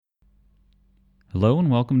Hello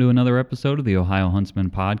and welcome to another episode of the Ohio Huntsman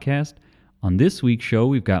Podcast. On this week's show,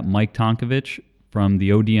 we've got Mike Tonkovich from the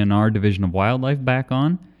ODNR Division of Wildlife back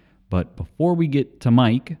on. But before we get to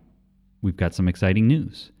Mike, we've got some exciting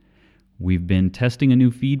news. We've been testing a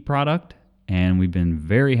new feed product, and we've been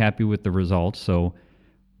very happy with the results. So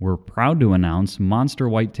we're proud to announce Monster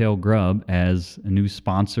Whitetail Grub as a new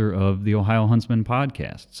sponsor of the Ohio Huntsman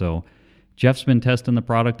Podcast. So Jeff's been testing the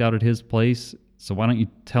product out at his place. So why don't you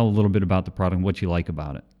tell a little bit about the product and what you like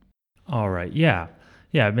about it? All right. Yeah,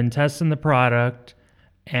 I've been testing the product,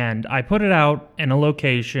 and I put it out in a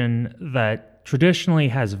location that traditionally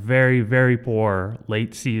has very, very poor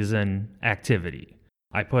late season activity.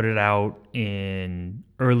 I put it out in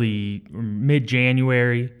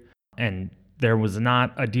mid-January, and there was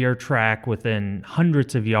not a deer track within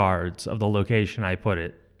hundreds of yards of the location I put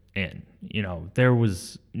it in. There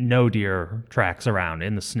was no deer tracks around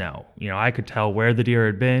in the snow. I could tell where the deer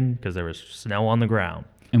had been because there was snow on the ground.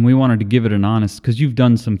 And we wanted to give it an honest, because you've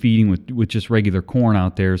done some feeding with just regular corn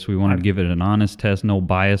out there, so we wanted to give it an honest test, no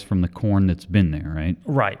bias from the corn that's been there, right?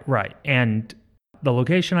 Right. And the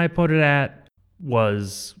location I put it at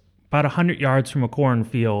was about 100 yards from a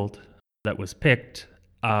cornfield that was picked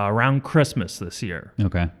around Christmas this year.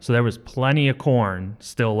 Okay. So there was plenty of corn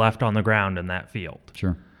still left on the ground in that field.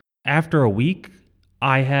 Sure. After a week,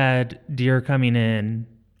 I had deer coming in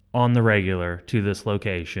on the regular to this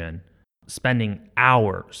location, spending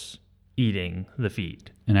hours eating the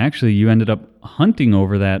feed. And actually, you ended up hunting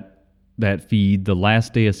over that feed the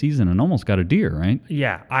last day of season and almost got a deer, right?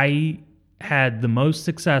 Yeah, I had the most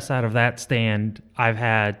success out of that stand I've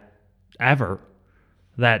had ever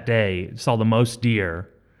that day. Saw the most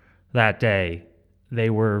deer that day.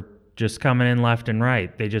 They were just coming in left and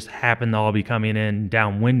right. They just happened to all be coming in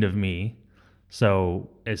downwind of me. So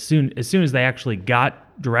as soon as they actually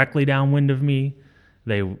got directly downwind of me,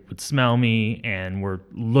 they would smell me and were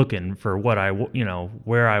looking for where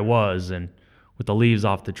I was, and with the leaves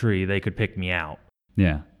off the tree, they could pick me out.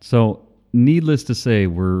 Yeah. So needless to say,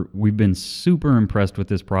 we've been super impressed with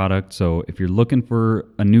this product. So if you're looking for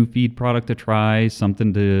a new feed product to try,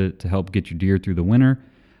 something to help get your deer through the winter,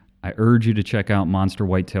 I urge you to check out Monster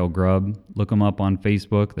Whitetail Grub. Look them up on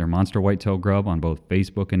Facebook. They're Monster Whitetail Grub on both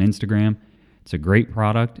Facebook and Instagram. It's a great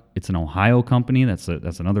product. It's an Ohio company. That's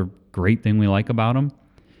another great thing we like about them.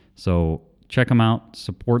 So check them out.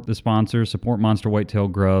 Support the sponsor. Support Monster Whitetail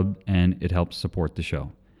Grub, and it helps support the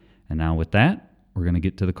show. And now with that, we're going to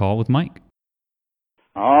get to the call with Mike.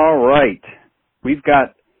 All right. We've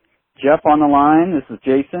got Jeff on the line. This is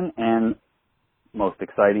Jason, and most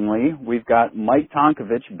excitingly, we've got Mike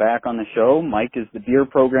Tonkovich back on the show. Mike is the Deer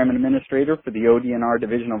Program Administrator for the ODNR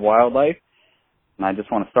Division of Wildlife. And I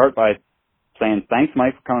just want to start by saying thanks,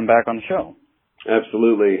 Mike, for coming back on the show.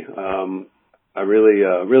 Absolutely. I really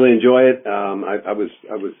enjoy it. I got to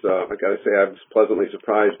say, I was pleasantly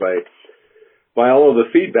surprised by all of the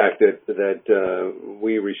feedback that I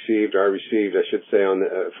received, I should say,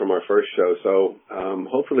 from our first show. So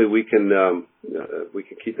hopefully we can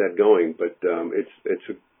keep that going. But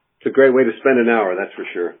it's a great way to spend an hour, that's for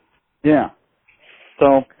sure. Yeah.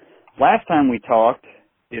 So last time we talked,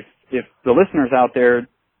 if the listeners out there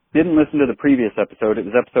didn't listen to the previous episode, it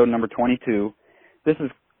was episode number 22. This is,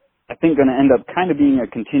 I think, going to end up kind of being a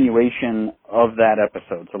continuation of that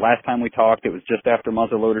episode. So last time we talked, it was just after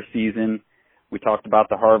muzzleloader season. We talked about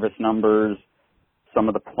the harvest numbers, some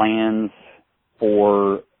of the plans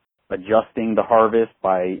for adjusting the harvest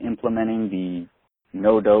by implementing the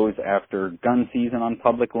no-does after gun season on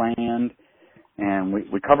public land. And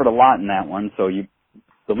we covered a lot in that one. So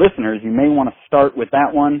the listeners, you may want to start with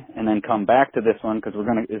that one and then come back to this one, because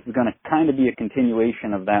this is going to kind of be a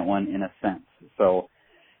continuation of that one in a sense. So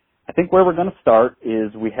I think where we're going to start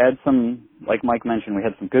is we had some, like Mike mentioned, we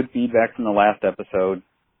had some good feedback from the last episode,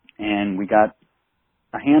 and we got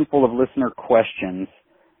a handful of listener questions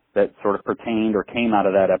that sort of pertained or came out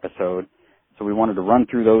of that episode. So we wanted to run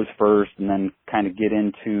through those first and then kind of get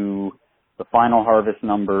into the final harvest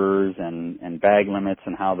numbers and bag limits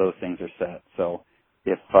and how those things are set. So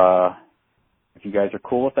if you guys are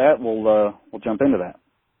cool with that, we'll jump into that.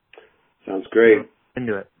 Sounds great.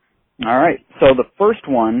 Into it. All right. So the first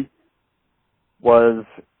one was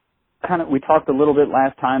we talked a little bit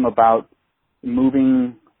last time about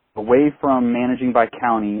moving away from managing by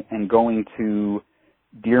county and going to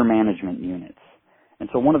deer management units. And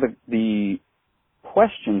so one of the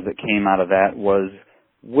questions that came out of that was,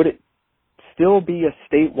 would it still be a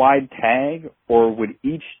statewide tag, or would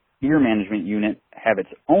each deer management unit have its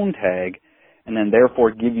own tag and then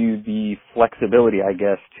therefore give you the flexibility, I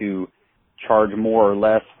guess, to charge more or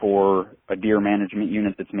less for a deer management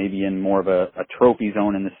unit that's maybe in more of a trophy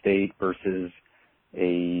zone in the state versus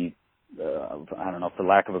I don't know, for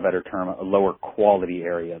lack of a better term, a lower quality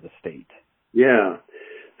area of the state? Yeah.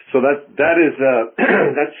 So that is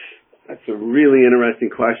that's a really interesting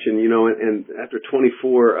question, and after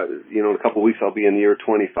 24, in a couple of weeks I'll be in year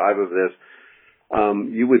 25 of this.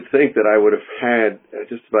 You would think that I would have had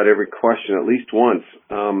just about every question at least once.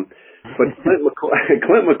 But Clint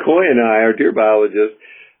McCoy and I, our deer biologist,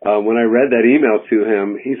 when I read that email to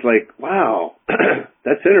him, he's like, "Wow,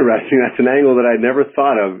 that's interesting. That's an angle that I'd never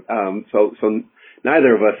thought of." So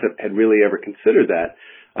neither of us had really ever considered that.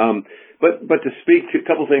 But to speak to a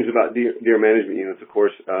couple things about deer management units, of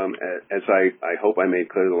course, as I hope I made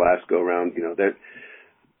clear the last go around,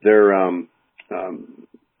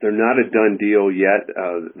 they're not a done deal yet.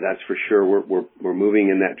 That's for sure. We're moving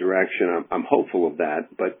in that direction. I'm hopeful of that.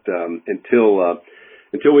 But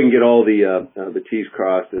until we can get all the T's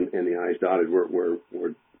crossed and the I's dotted,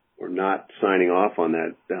 we're not signing off on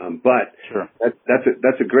that. But sure.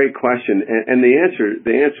 That's a great question, and the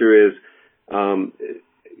answer is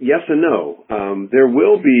yes and no. There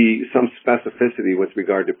will be some specificity with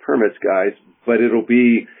regard to permits, guys, but it'll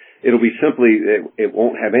be simply, it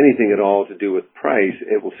won't have anything at all to do with price.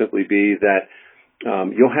 It will simply be that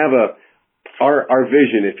you'll have our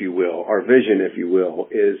vision, if you will,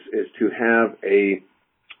 is to have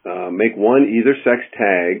make one either sex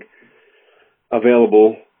tag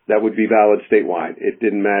available that would be valid statewide. It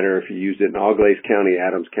didn't matter if you used it in Auglaize County,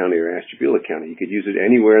 Adams County, or Ashtabula County. You could use it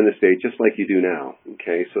anywhere in the state, just like you do now.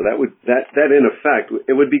 Okay, so that in effect,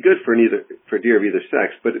 it would be good for deer of either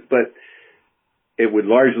sex, but it would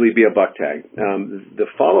largely be a buck tag. The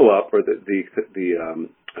follow up, or the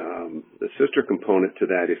sister component to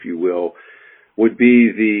that, if you will, would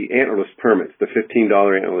be the antlerless permits, the $15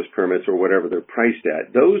 antlerless permits, or whatever they're priced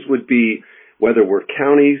at. Those would be, whether we're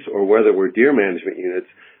counties or whether we're deer management units,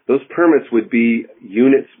 those permits would be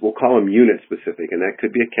units. We'll call them unit specific, and that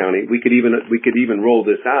could be a county. We could even roll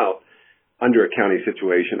this out under a county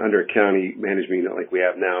situation, under a county management unit like we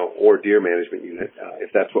have now, or deer management unit, if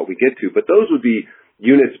that's what we get to. But those would be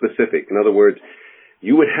unit specific. In other words,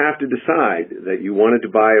 you would have to decide that you wanted to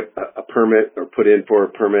buy a permit or put in for a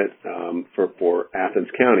permit for Athens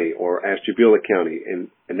County or Ashtabula County, and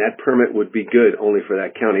that permit would be good only for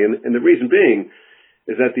that county. And the reason being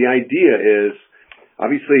is that the idea is,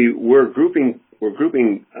 obviously, we're grouping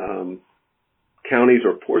counties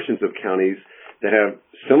or portions of counties that have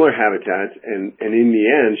similar habitats and in the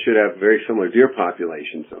end should have very similar deer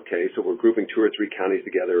populations. Okay, so we're grouping 2 or 3 counties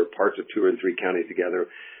together, or parts of 2 or 3 counties together,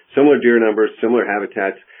 similar deer numbers, similar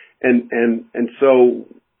habitats, and so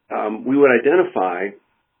we would identify,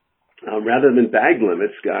 rather than bag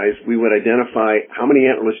limits, guys, we would identify how many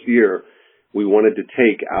antlerless deer we wanted to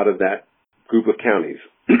take out of that group of counties.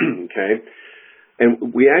 Okay.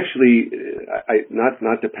 And we actually,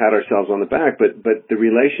 not to pat ourselves on the back, but the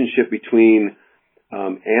relationship between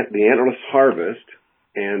the antlerless harvest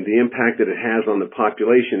and the impact that it has on the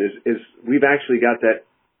population is we've actually got that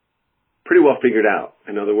pretty well figured out.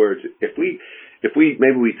 In other words, if we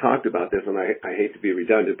maybe we talked about this, and I hate to be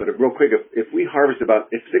redundant, but real quick, if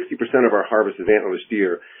 60% of our harvest is antlerless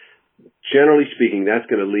deer, generally speaking, that's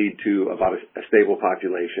going to lead to about a stable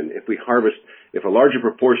population. If a larger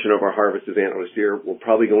proportion of our harvest is antlerless deer, we're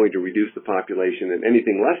probably going to reduce the population, and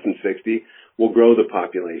anything less than 60 will grow the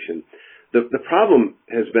population. The problem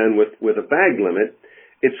has been with a bag limit.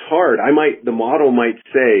 It's hard. The model might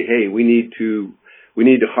say, hey, we need to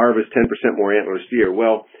harvest 10% more antlerless deer.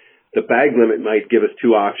 Well, the bag limit might give us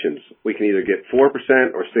 2 options. We can either get 4%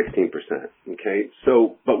 or 16%. Okay,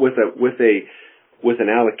 so but with an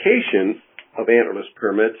allocation of antlerless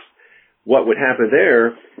permits, what would happen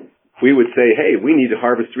there, we would say, hey, we need to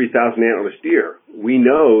harvest 3,000 antlerless deer. We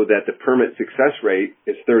know that the permit success rate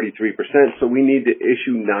is 33%, so we need to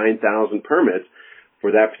issue 9,000 permits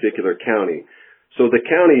for that particular county. So the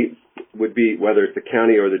county would be, whether it's the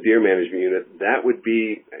county or the deer management unit, that would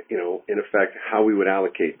be, in effect, how we would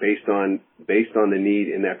allocate based on the need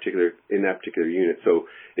in that particular unit. So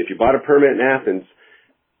if you bought a permit in Athens,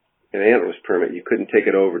 an antlerless permit, you couldn't take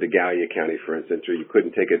it over to Gallia County, for instance, or you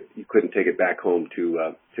couldn't take it back home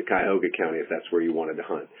to Cuyahoga County if that's where you wanted to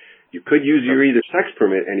hunt. You could use your either sex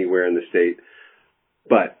permit anywhere in the state,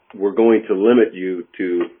 but we're going to limit you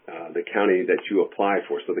to the county that you apply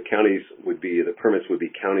for. So the permits would be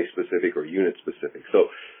county specific or unit specific. So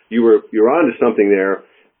you're onto something there.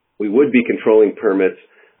 We would be controlling permits.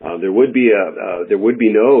 There would be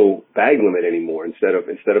no bag limit anymore. Instead of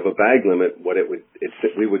a bag limit,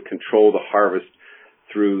 we would control the harvest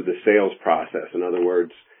through the sales process. In other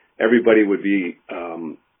words, everybody would be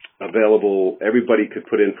available. Everybody could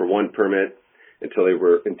put in for one permit, until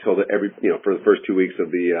for the first 2 weeks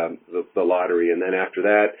of the lottery, and then after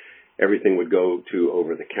that, everything would go to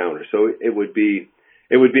over the counter. So it would be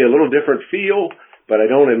a little different feel, but I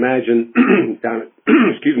don't imagine down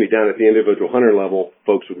at the individual hunter level,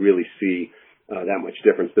 folks would really see that much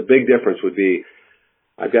difference. The big difference would be,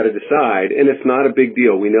 I've got to decide, and it's not a big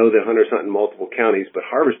deal. We know that hunters hunt in multiple counties, but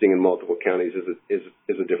harvesting in multiple counties is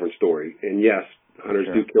a different story. And yes, hunters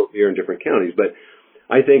do kill deer in different counties, but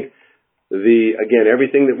I think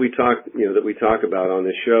everything that we talk about on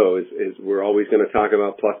this show is we're always going to talk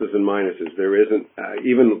about pluses and minuses. There isn't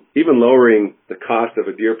even lowering the cost of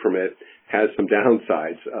a deer permit has some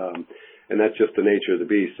downsides, and that's just the nature of the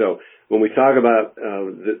beast. So when we talk about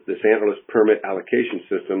this antlerless permit allocation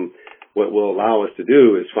system, what will allow us to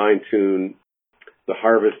do is fine-tune the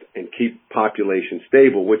harvest and keep population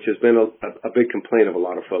stable, which has been a big complaint of a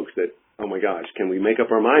lot of folks that, oh my gosh, can we make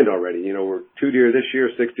up our mind already? We're 2 deer this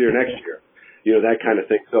year, 6 deer next year, that kind of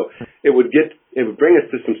thing. So it would bring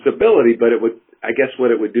us to some stability, but I guess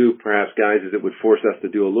what it would do perhaps, guys, is it would force us to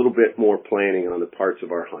do a little bit more planning on the parts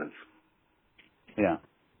of our hunts. Yeah.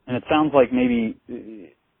 And it sounds like maybe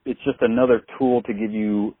it's just another tool to give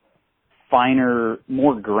you finer,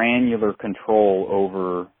 more granular control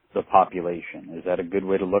over the population. Is that a good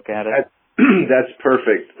way to look at it? That's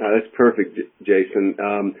perfect. That's perfect, Jason.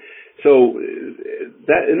 So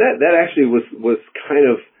that actually was kind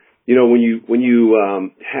of, when you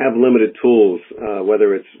have limited tools,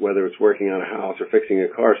 whether it's working on a house or fixing a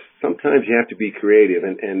car, sometimes you have to be creative,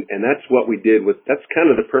 and that's what we did that's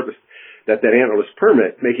kind of the purpose that antlerless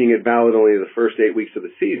permit, making it valid only the first 8 weeks of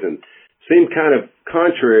the season, seemed kind of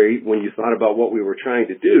contrary when you thought about what we were trying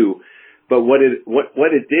to do. But what it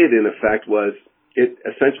did in effect was it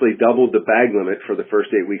essentially doubled the bag limit for the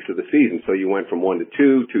first 8 weeks of the season. So you went from 1 to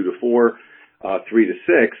 2, 2 to 4, 3 to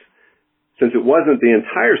 6. Since it wasn't the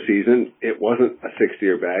entire season, it wasn't a 6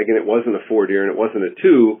 deer bag, and it wasn't a 4 deer, and it wasn't a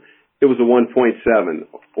 2. It was a 1.7,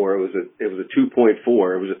 or it was a 2.4,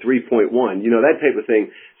 it was a 3.1, that type of thing.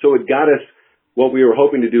 So it got us. What we were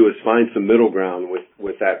hoping to do is find some middle ground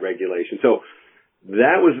with that regulation. So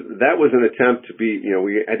that was an attempt to be,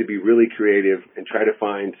 we had to be really creative and try to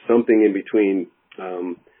find something in between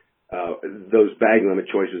those bag limit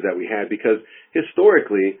choices that we had, because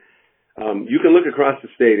historically, you can look across the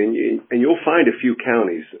state and you'll find a few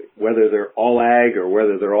counties, whether they're all ag or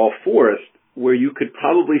whether they're all forest, where you could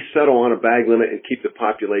probably settle on a bag limit and keep the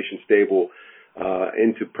population stable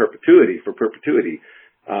into perpetuity,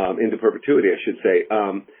 I should say.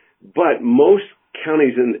 But most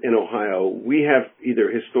counties in Ohio, we have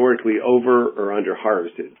either historically over or under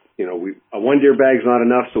harvested. A 1 deer bag's not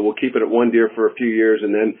enough, so we'll keep it at 1 deer for a few years,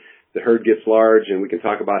 and then the herd gets large, and we can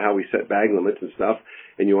talk about how we set bag limits and stuff,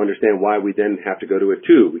 and you understand why we then have to go to a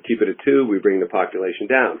 2. We keep it at 2, we bring the population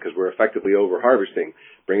down because we're effectively over harvesting,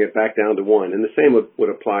 bring it back down to 1. And the same would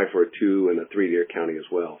apply for a 2 and a 3 deer county as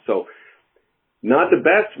well. So not the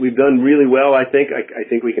best. We've done really well, I think. I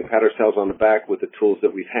think we can pat ourselves on the back with the tools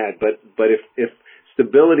that we've had. But if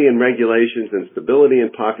stability in regulations and stability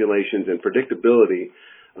in populations and predictability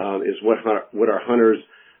is what our hunters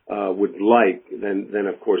would like, then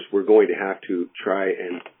of course we're going to have to try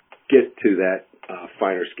and get to that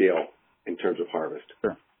finer scale in terms of harvest.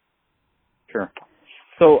 Sure.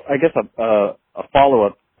 So I guess a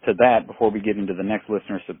follow-up to that before we get into the next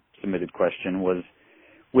listener submitted question was,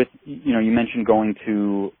 with you mentioned going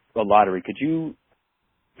to a lottery. Could you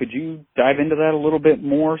dive into that a little bit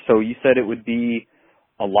more? So you said it would be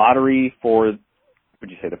a lottery for, would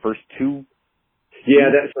you say, the first 2?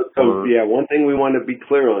 Yeah, one thing we want to be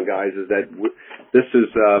clear on, guys, is that this is,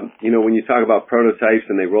 when you talk about prototypes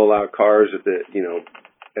and they roll out cars at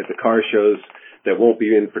the car shows that won't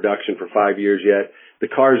be in production for 5 years yet, the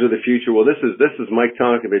cars of the future. Well, this is Mike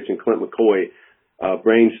Tonkovich and Clint McCoy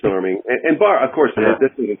brainstorming, and of course,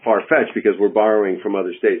 this isn't far-fetched because we're borrowing from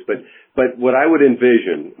other states. But what I would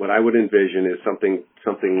envision is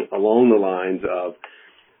something along the lines of,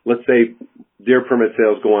 let's say deer permit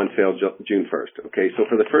sales go on sale June 1st. Okay, so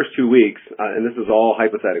for the first 2 weeks, and this is all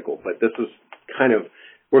hypothetical, but this is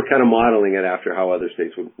we're kind of modeling it after how other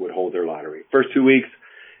states would hold their lottery. First 2 weeks,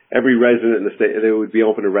 every resident in the state, they would be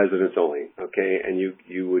open to residents only. Okay, and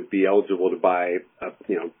you would be eligible to buy,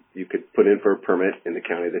 you could put in for a permit in the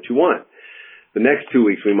county that you want. The next 2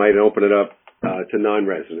 weeks, we might open it up to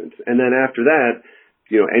non-residents, and then after that,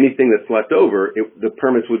 anything that's left over, the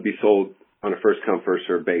permits would be sold on a first-come,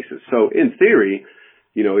 first-served basis. So in theory,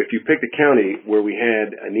 if you picked a county where we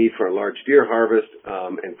had a need for a large deer harvest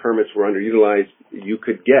and permits were underutilized, you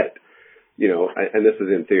could get, and this is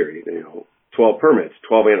in theory, 12 permits,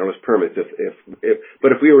 12 antlerless permits.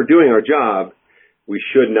 But if we were doing our job, we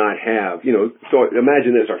should not have, so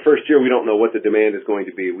imagine this, our first year, we don't know what the demand is going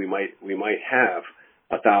to be. We might have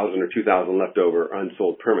 1,000 or 2,000 leftover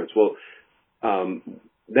unsold permits. Well,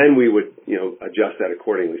 then we would, adjust that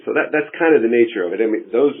accordingly. So that's kind of the nature of it. I mean,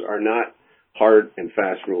 those are not hard and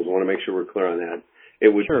fast rules. I want to make sure we're clear on that. It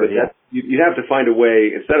would, sure, yeah. You'd have to find a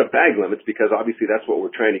way, instead of bag limits, because obviously that's what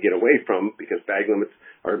we're trying to get away from, because bag limits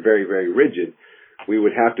are very, very rigid. We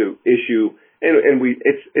would have to issue,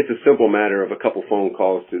 it's a simple matter of a couple phone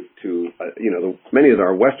calls to many of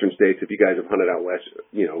our western states, if you guys have hunted out west,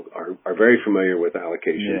 are very familiar with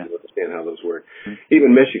allocations and understand how those work. Mm-hmm.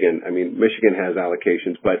 Even Michigan, Michigan has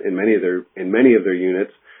allocations, but in many of their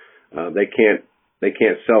units, they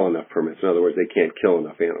can't sell enough permits. In other words, they can't kill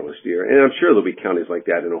enough antlerless deer. And I'm sure there'll be counties like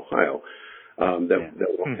that in Ohio. And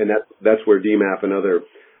that's where DMAP and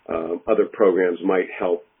other programs might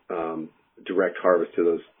help direct harvest to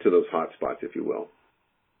those hot spots, if you will.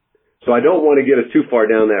 So I don't want to get us too far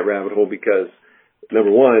down that rabbit hole, because number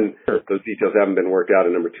one, those details haven't been worked out,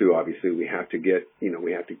 and number two, obviously we have to get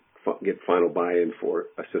final buy-in for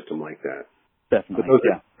a system like that. Definitely. But those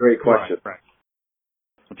are great questions. Right.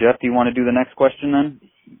 Jeff, do you want to do the next question then?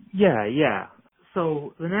 Yeah.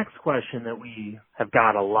 So the next question that we have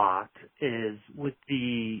got a lot is, with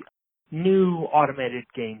the new automated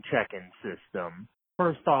game check-in system,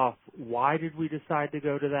 first off, why did we decide to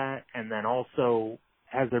go to that? And then also,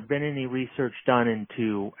 has there been any research done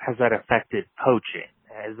into, has that affected poaching?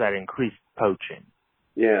 Has that increased poaching?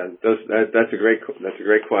 Yeah, that's a great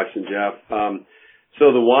question, Jeff.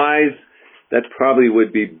 So the whys, that probably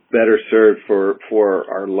would be better served for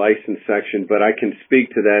our license section, but I can speak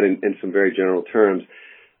to that in some very general terms.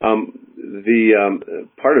 I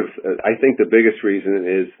think the biggest reason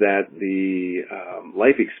is that the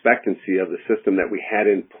life expectancy of the system that we had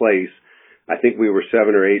in place, I think we were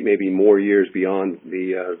 7 or 8, maybe more years beyond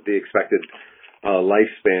the expected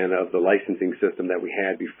lifespan of the licensing system that we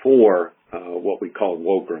had before what we called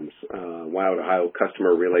WOCRMS, Wild Ohio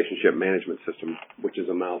Customer Relationship Management System, which is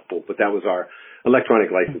a mouthful, but that was our electronic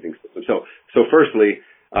licensing system. So firstly,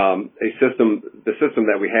 the system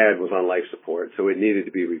that we had was on life support, so it needed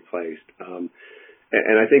to be replaced. And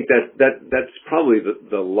I think that's probably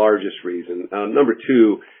the largest reason. Number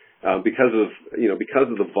two, because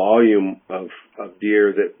of the volume of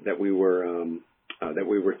deer that we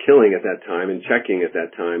were killing at that time and checking at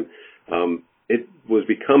that time, it was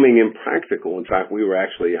becoming impractical. In fact, we were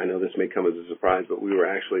actually, I know this may come as a surprise, but we were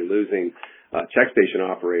actually losing check station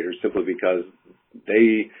operators simply because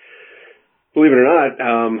they, believe it or not,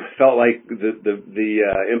 felt like the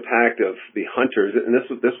impact of the hunters, and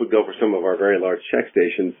this would go for some of our very large check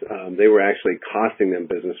stations, they were actually costing them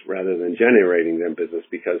business rather than generating them business,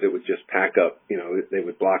 because it would just pack up, they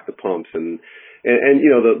would block the pumps and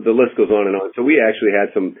the list goes on and on. So we actually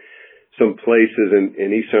had some places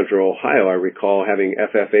in East Central Ohio, I recall having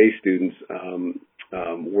FFA students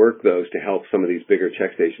work those to help some of these bigger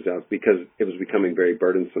check stations out, because it was becoming very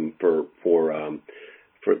burdensome for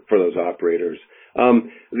those operators.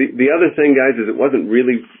 The other thing, guys, is it wasn't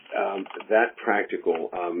really that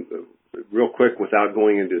practical. Real quick, without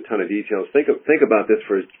going into a ton of details, think about this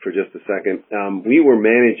for just a second. We were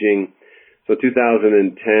managing, so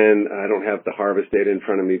 2010, I don't have the harvest data in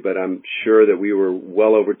front of me, but I'm sure that we were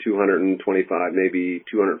well over 225, maybe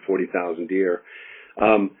 240,000 deer.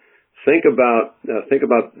 Think about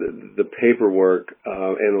the paperwork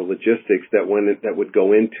and the logistics that would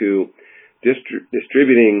go into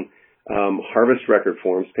distributing harvest record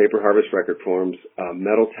forms, paper harvest record forms,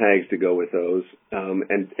 metal tags to go with those,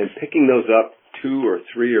 and picking those up 2 or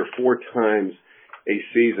 3 or 4 times a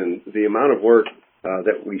season. The amount of work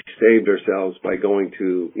that we saved ourselves by going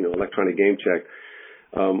to electronic game check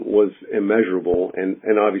was immeasurable, and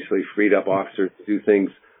obviously freed up officers to do things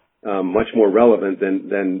much more relevant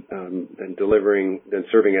than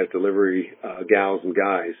serving as delivery gals and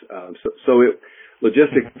guys.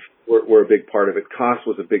 Logistics were a big part of it. Cost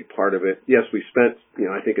was a big part of it. Yes, we spent,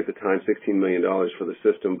 I think at the time, $16 million for the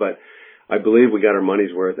system, but I believe we got our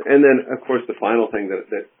money's worth. And then, of course, the final thing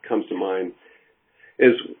that comes to mind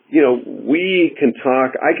is, we can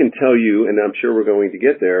talk, I can tell you, and I'm sure we're going to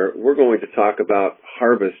get there, we're going to talk about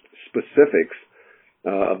harvest specifics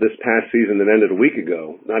of this past season that ended a week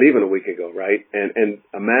ago, not even a week ago, right? And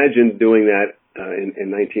imagine doing that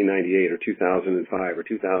in 1998 or 2005 or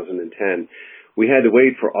 2010. We had to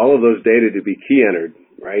wait for all of those data to be key entered,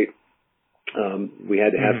 right? We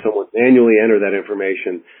had to have someone manually enter that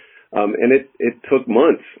information. And it took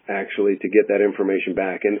months, actually, to get that information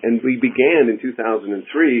back. And we began in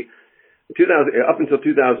 2003. Up until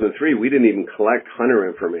 2003, we didn't even collect hunter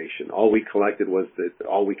information. All we collected was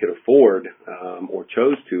all we could afford, or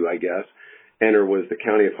chose to, I guess. enter was the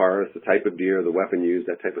county of harvest, the type of deer, the weapon used,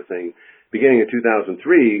 that type of thing. Beginning in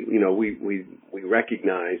 2003, we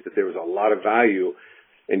recognized that there was a lot of value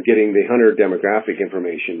in getting the hunter demographic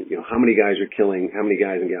information. How many guys and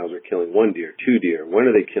gals are killing one deer, two deer, when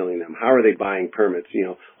are they killing them, how are they buying permits?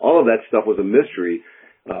 All of that stuff was a mystery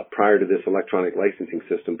prior to this electronic licensing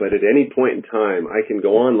system. But at any point in time, I can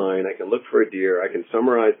go online, I can look for a deer, I can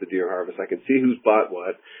summarize the deer harvest, I can see who's bought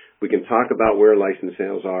what, we can talk about where license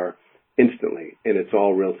sales are instantly, and it's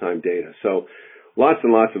all real-time data. So lots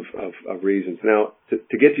and lots of reasons. Now, to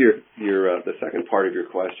get to your the second part of your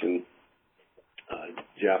question,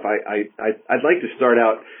 Jeff, I'd like to start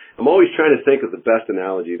out. I'm always trying to think of the best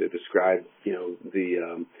analogy to describe,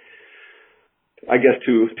 I guess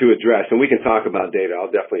to address, and we can talk about data.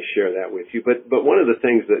 I'll definitely share that with you. But one of the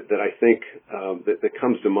things that I think that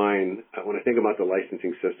comes to mind when I think about the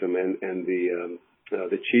licensing system and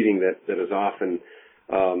the cheating that is often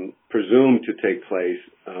presumed to take place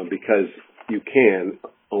because you can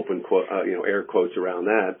open quote, air quotes around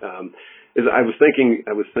that. Is I was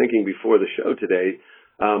thinking before the show today.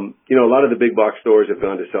 A lot of the big box stores have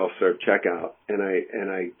gone to self-serve checkout, and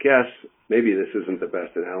I guess maybe this isn't the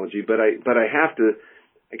best analogy, but I have to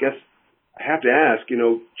ask,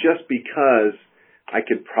 just because I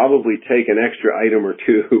could probably take an extra item or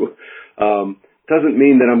two, doesn't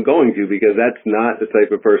mean that I'm going to, because that's not the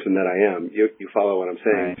type of person that I am. You follow what I'm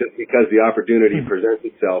saying? Right. Just because the opportunity presents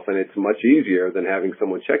itself and it's much easier than having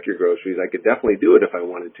someone check your groceries, I could definitely do it if I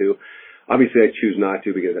wanted to. Obviously, I choose not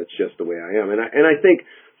to because that's just the way I am. And I think,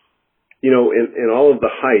 in all of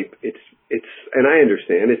the hype, it's, and I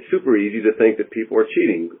understand it's super easy to think that people are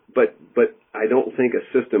cheating, but I don't think a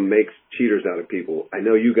system makes cheaters out of people. I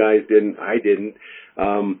know you guys didn't. I didn't.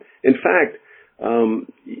 In fact,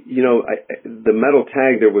 the metal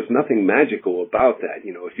tag, there was nothing magical about that.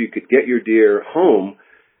 If you could get your deer home,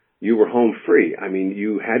 you were home free. I mean,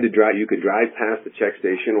 you could drive past the check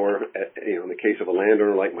station, or, in the case of a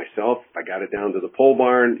landowner like myself, if I got it down to the pole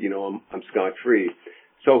barn, I'm scot-free.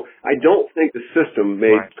 So I don't think the system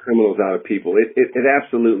made criminals out of people. It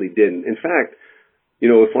absolutely didn't. In fact,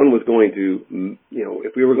 if one was going to,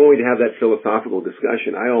 if we were going to have that philosophical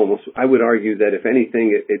discussion, I would argue that if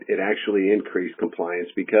anything, it actually increased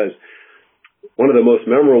compliance, because one of the most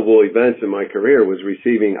memorable events in my career was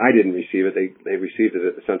I didn't receive it. They received it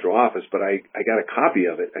at the central office, but I got a copy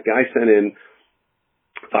of it. A guy sent in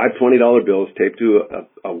 5 $20 bills taped to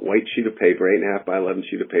a white sheet of paper, 8.5 by 11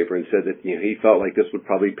 sheet of paper, and said that, he felt like this would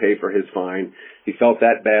probably pay for his fine. He felt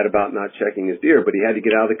that bad about not checking his deer, but he had to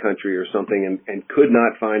get out of the country or something and could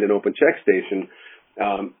not find an open check station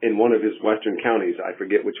in one of his western counties. I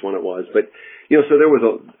forget which one it was, but, so there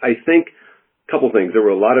was I think, couple things. There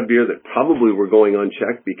were a lot of deer that probably were going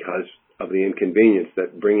unchecked because of the inconvenience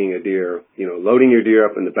that bringing a deer, loading your deer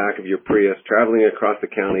up in the back of your Prius, traveling across the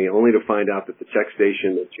county, only to find out that the check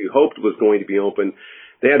station that you hoped was going to be open,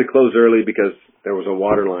 they had to close early because there was a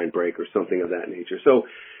water line break or something of that nature. So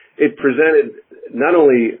it presented not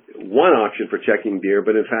only one option for checking deer,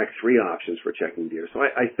 but in fact 3 options for checking deer. So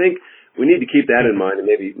I think we need to keep that in mind and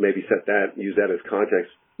maybe use that as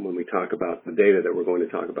context when we talk about the data that we're going to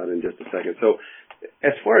talk about in just a second. So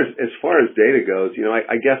as far as data goes,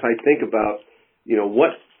 I guess I think about,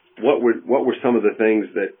 what were some of the things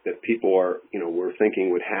that people were thinking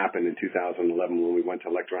would happen in 2011 when we went to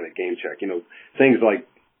electronic game check. Things like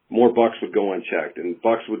more bucks would go unchecked, and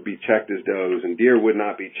bucks would be checked as does, and deer would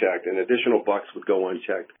not be checked, and additional bucks would go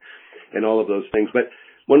unchecked, and all of those things. But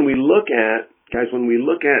when we look at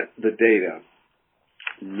the data,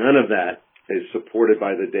 none of that is supported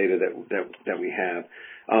by the data that we have.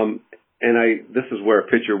 This is where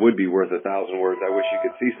a picture would be worth 1,000 words. I wish you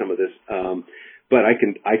could see some of this. But I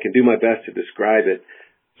can do my best to describe it.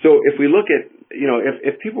 So if we look at,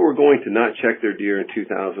 if people were going to not check their deer in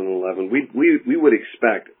 2011, we would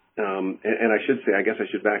expect, and I should say, I guess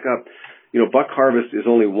I should back up, buck harvest is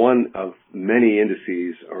only one of many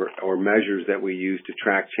indices or measures that we use to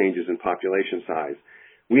track changes in population size.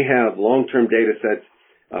 We have long-term data sets,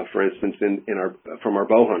 for instance, from our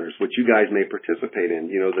bow hunters, which you guys may participate in.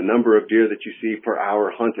 The number of deer that you see per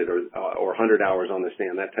hour hunted, or 100 hours on the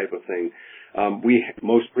stand, that type of thing.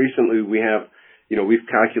 Most recently we've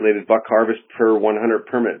calculated buck harvest per 100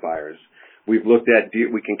 permit buyers. We've looked at deer.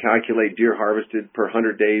 We can calculate deer harvested per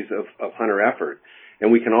 100 days of hunter effort,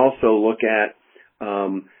 and we can also look at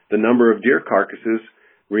the number of deer carcasses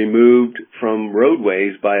removed from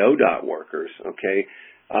roadways by ODOT workers. Okay.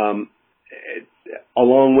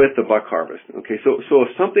 Along with the buck harvest. Okay, so if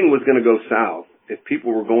something was going to go south, if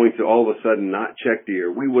people were going to all of a sudden not check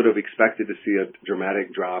deer, we would have expected to see a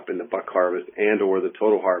dramatic drop in the buck harvest and or the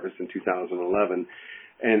total harvest in 2011.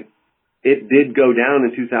 And it did go down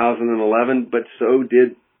in 2011, but so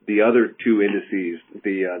did the other two indices,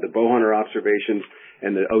 the bow hunter observations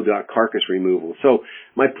and the ODOT carcass removal. So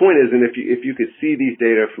my point is, and if you could see these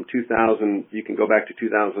data from 2000, you can go back to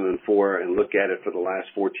 2004 and look at it for the last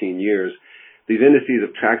 14 years. These indices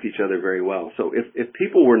have tracked each other very well. So if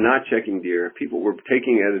people were not checking deer, if people were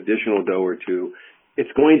taking an additional doe or two,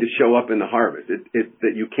 it's going to show up in the harvest.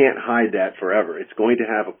 That you can't hide that forever. It's going to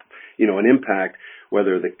have an impact,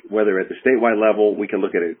 whether at the statewide level, we can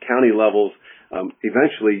look at it at county levels.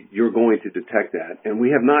 Eventually, you're going to detect that, and we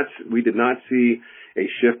did not see a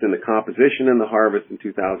shift in the composition in the harvest in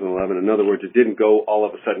 2011. In other words, it didn't all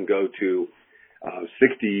of a sudden go to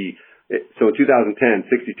 60. So in 2010,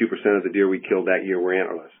 62% of the deer we killed that year were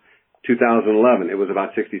antlerless. 2011, it was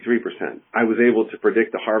about 63%. I was able to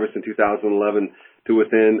predict the harvest in 2011 to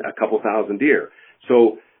within a couple thousand deer.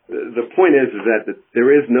 So the point is that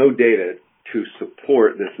there is no data to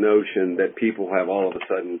support this notion that people have all of a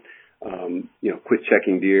sudden, quit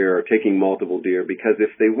checking deer or taking multiple deer, because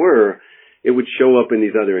if they were, it would show up in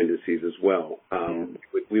these other indices as well.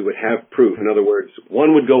 We would have proof. In other words,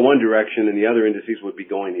 one would go one direction and the other indices would be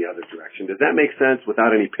going the other direction. Does that make sense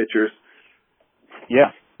without any pictures?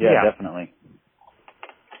 Yeah, definitely.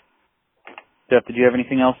 Jeff, did you have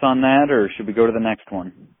anything else on that, or should we go to the next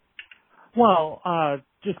one? Well,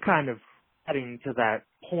 just kind of heading to that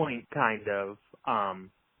point,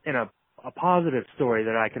 in a positive story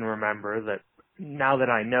that I can remember, that now that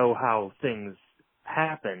I know how things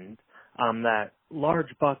happened, that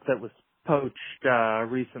large buck that was poached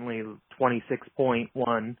recently,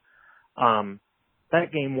 26.1,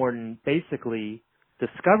 that game warden basically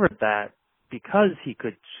discovered that because he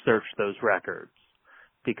could search those records,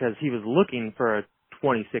 because he was looking for a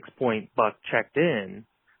 26-point buck checked in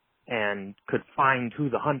and could find who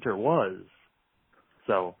the hunter was.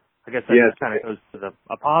 So I guess that just kind of goes to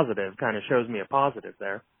a positive, kind of shows me a positive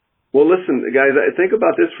there. Well, listen, guys, think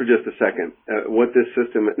about this for just a second. What this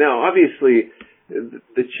system now, obviously,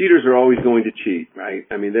 the cheaters are always going to cheat, right?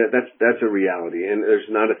 I mean, that's a reality, and there's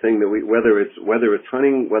not a thing that whether it's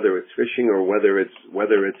hunting, whether it's fishing, or whether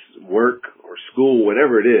it's work or school,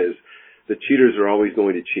 whatever it is, the cheaters are always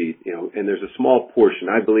going to cheat, And there's a small portion.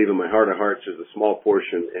 I believe in my heart of hearts, there's a small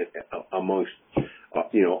portion amongst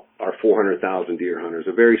our 400,000 deer hunters,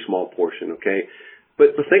 a very small portion, okay?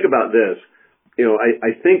 But think about this.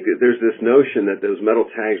 I think that there's this notion that those metal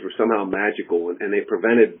tags were somehow magical and they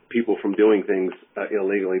prevented people from doing things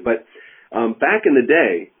illegally. But back in the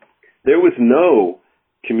day, there was no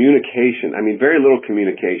communication. I mean, very little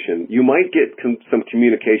communication. You might get some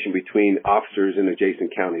communication between officers in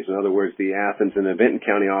adjacent counties. In other words, the Athens and the Benton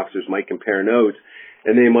County officers might compare notes,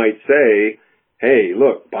 and they might say, hey,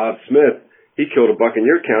 look, Bob Smith, he killed a buck in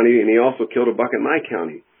your county, and he also killed a buck in my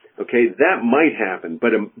county. Okay, that might happen,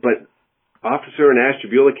 but officer in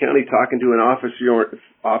Ashtabula County talking to an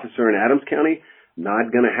officer in Adams County,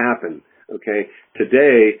 not going to happen. Okay,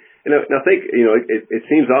 today, now think, it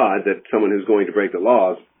seems odd that someone who's going to break the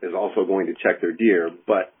laws is also going to check their deer,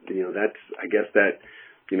 but I guess that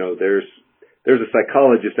there's a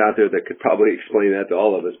psychologist out there that could probably explain that to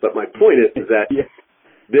all of us. But my point is that. Yeah.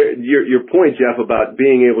 Your point, Jeff, about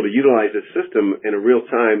being able to utilize this system in a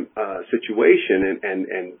real-time situation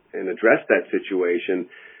and address that situation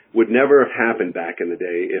would never have happened back in the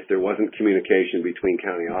day if there wasn't communication between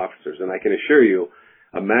county officers. And I can assure you,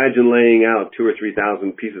 imagine laying out 2,000 or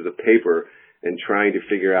 3,000 pieces of paper and trying to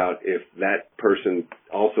figure out if that person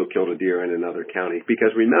also killed a deer in another county.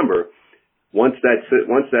 Because remember, once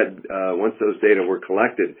those data were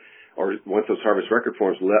collected, or once those harvest record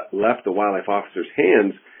forms left the wildlife officer's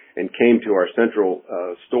hands and came to our central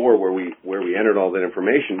store where we entered all that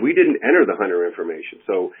information, we didn't enter the hunter information.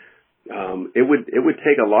 So it would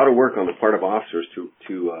take a lot of work on the part of officers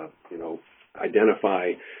to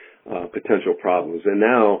identify potential problems. And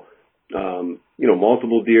now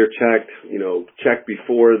multiple deer checked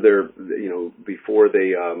before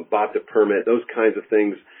they bought the permit, those kinds of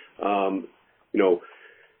things.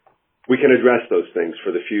 We can address those things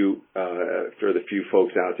for the few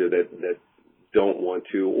folks out there that don't want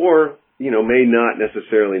to, or may not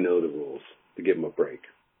necessarily know the rules, to give them a break.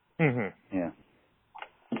 Mm-hmm. Yeah.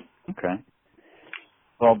 Okay.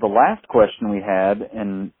 Well, the last question we had,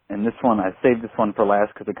 and this one, I saved this one for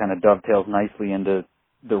last because it kind of dovetails nicely into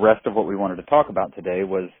the rest of what we wanted to talk about today,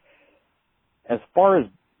 was as far as,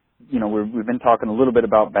 we've been talking a little bit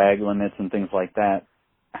about bag limits and things like that.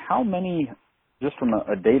 How many, just from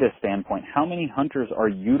a data standpoint, how many hunters are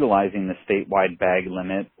utilizing the statewide bag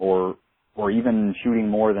limit or even shooting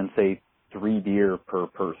more than, say, 3 deer per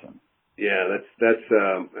person? Yeah,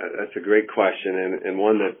 that's a great question, and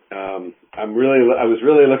one that I was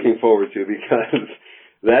really looking forward to, because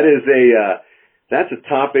that's a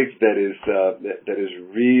topic that is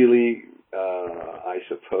really I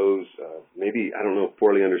suppose maybe, I don't know if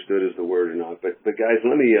poorly understood is the word or not, but guys,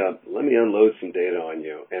 let me unload some data on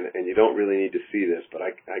you, and you don't really need to see this, but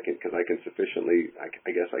I can, because I can sufficiently,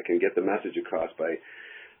 I guess I can get the message across by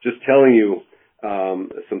just telling you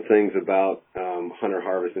some things about hunter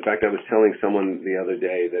harvest. In fact, I was telling someone the other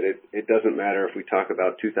day that it doesn't matter if we talk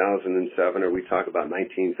about 2007 or we talk about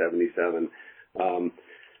 1977.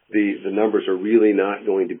 The numbers are really not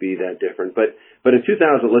going to be that different. But in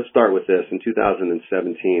 2000, let's start with this. In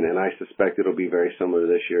 2017, and I suspect it'll be very similar to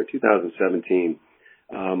this year, 2017.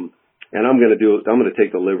 And I'm going to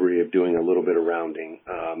take the liberty of doing a little bit of rounding.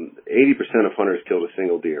 80% of hunters killed a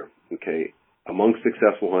single deer. Okay. Among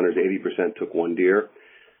successful hunters, 80% took one deer.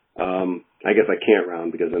 I guess I can't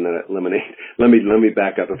round, because then that eliminates. Let me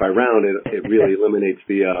back up. If I round it really eliminates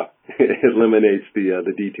the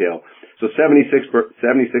detail. So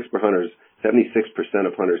 76%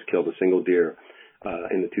 of hunters killed a single deer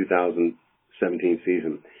in the 2017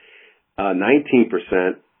 season.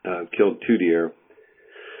 19% killed two deer.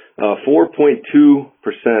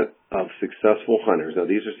 4.2% of successful hunters. Now,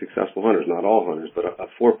 these are successful hunters, not all hunters, but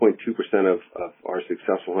 4.2% of our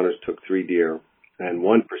successful hunters took three deer, and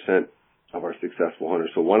 1% of our successful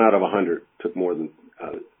hunters, so 1 out of 100, took more than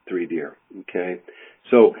three deer. Okay,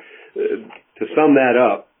 so to sum that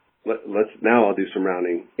up, now I'll do some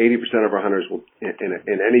rounding. 80% of our hunters will, in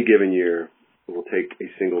any given year, will take a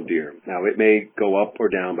single deer. Now, it may go up or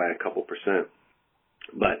down by a couple percent,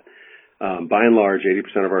 but by and large,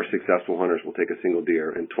 80% of our successful hunters will take a single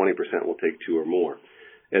deer, and 20% will take two or more.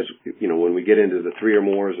 As you know, when we get into the three or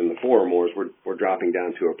mores and the four or mores, we're dropping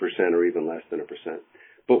down to 1% or even less than 1%.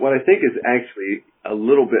 But what I think is actually a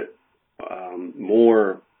little bit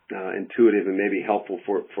more intuitive and maybe helpful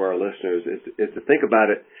for our listeners is to think about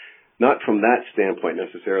it not from that standpoint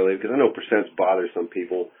necessarily, because I know percents bother some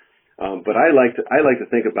people, but I like to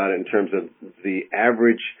think about it in terms of the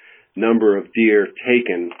average number of deer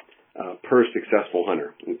taken per successful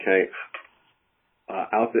hunter. Okay,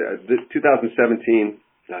 out there, 2017,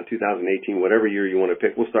 2018, whatever year you want to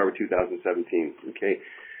pick. We'll start with 2017. Okay,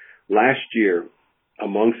 last year,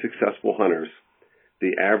 among successful hunters,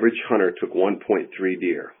 the average hunter took 1.3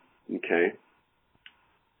 deer. Okay,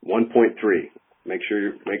 1.3. Make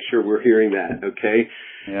sure we're hearing that. Okay.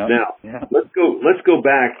 Yeah. Now, yeah. let's go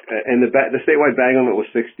back, and the statewide bag limit was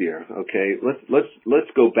 6 deer. Okay.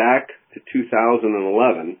 Let's go back to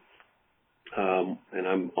 2011. And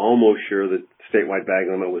I'm almost sure that statewide bag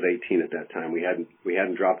limit was 18 at that time. We hadn't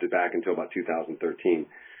dropped it back until about 2013.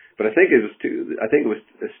 But I think it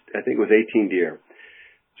was 18 deer.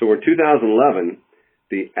 So in 2011,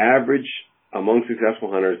 the average among successful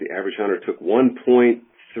hunters, the average hunter took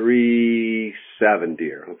 1.37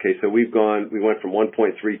 deer. Okay, so we went from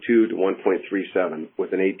 1.32 to 1.37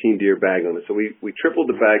 with an 18 deer bag limit. So we tripled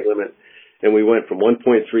the bag limit, and we went from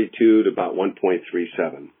 1.32 to about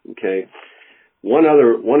 1.37. Okay. One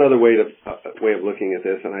other way of looking at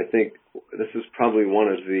this, and I think this is probably one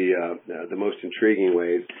of the most intriguing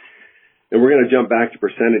ways, and we're going to jump back to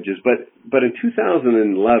percentages. But in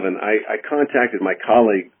 2011, I contacted my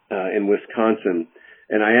colleague in Wisconsin,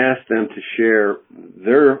 and I asked them to share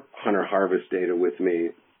their hunter harvest data with me.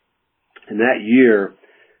 And that year,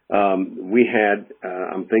 we had,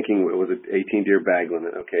 I'm thinking it was an 18 deer bag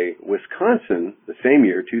limit. Okay, Wisconsin, the same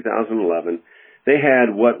year, 2011. They had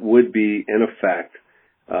what would be, in effect,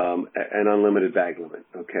 an unlimited bag limit.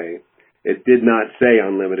 Okay, it did not say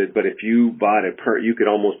unlimited, but if you bought you could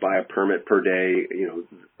almost buy a permit per day. You know,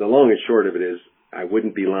 the long and short of it is, I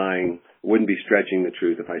wouldn't be lying, wouldn't be stretching the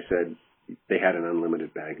truth if I said they had an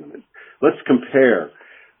unlimited bag limit. Let's compare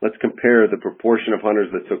the proportion of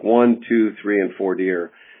hunters that took 1, 2, 3, and 4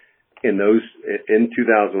 deer in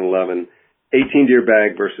 2011. 18 deer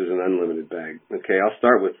bag versus an unlimited bag. Okay, I'll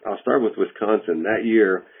start with Wisconsin. That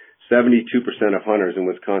year, 72% of hunters in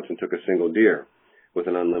Wisconsin took a single deer with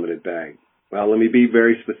an unlimited bag. Well, let me be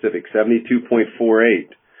very specific.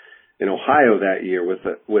 72.48 in Ohio that year with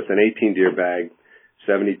an 18 deer bag.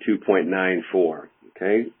 72.94.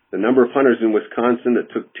 Okay, the number of hunters in Wisconsin that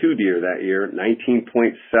took 2 deer that year,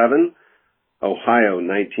 19.7. Ohio,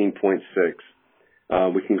 19.6.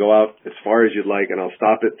 We can go out as far as you'd like, and I'll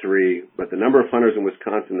stop at 3. But the number of hunters in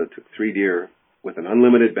Wisconsin that took 3 deer with an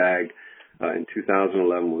unlimited bag in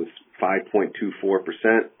 2011 was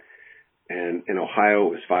 5.24%, and in Ohio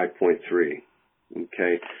it was 5.3.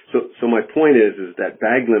 Okay, so my point is that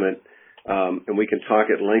bag limit, and we can talk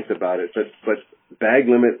at length about it. But bag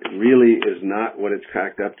limit really is not what it's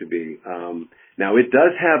cracked up to be. Now, it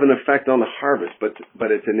does have an effect on the harvest,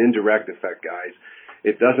 but it's an indirect effect, guys.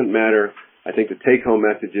 It doesn't matter. I think the take-home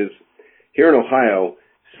message is, here in Ohio,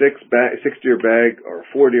 six deer bag or a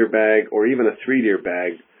 4-deer bag or even a 3-deer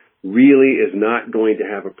bag really is not going to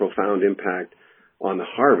have a profound impact on the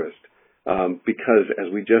harvest, because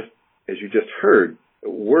as you just heard,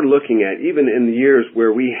 we're looking at, even in the years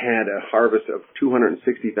where we had a harvest of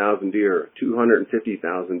 260,000 deer,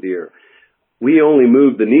 250,000 deer, we only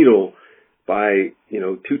moved the needle by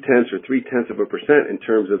 0.2 or 0.3% in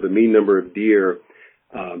terms of the mean number of deer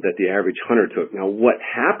that the average hunter took. Now, what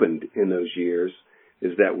happened in those years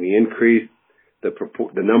is that we increased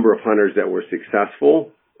the number of hunters that were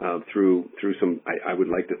successful through some, I would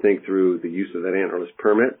like to think, through the use of that antlerless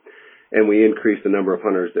permit, and we increased the number of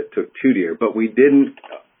hunters that took 2 deer. But we didn't,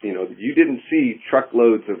 you didn't see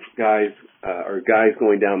truckloads of guys or guys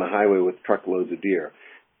going down the highway with truckloads of deer.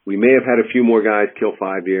 We may have had a few more guys kill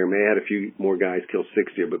 5 deer, may have had a few more guys kill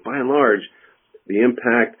 6 deer, but by and large, the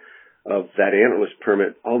impact of that antlerless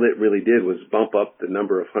permit, all that really did was bump up the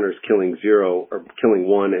number of hunters killing 0 or killing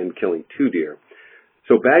 1 and killing 2 deer.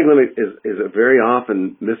 So bag limit is a very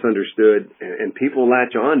often misunderstood, and people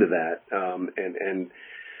latch on to that, and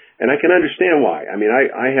I can understand why. I mean,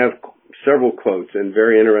 I have several quotes and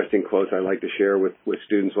very interesting quotes I like to share with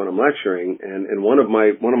students when I'm lecturing, and one of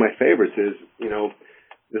my favorites is,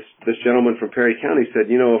 this gentleman from Perry County said,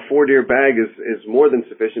 a 4-deer bag is more than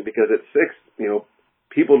sufficient because at 6,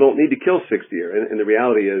 people don't need to kill 6 deer. And the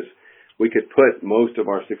reality is we could put most of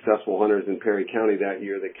our successful hunters in Perry County that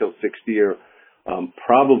year that killed 6 deer,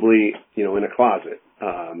 probably, in a closet.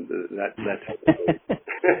 That's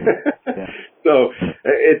So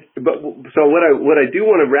what I do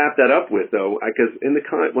want to wrap that up with, though, because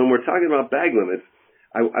when we're talking about bag limits,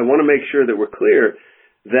 I want to make sure that we're clear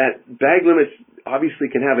that bag limits obviously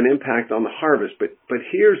can have an impact on the harvest, but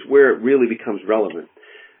here's where it really becomes relevant.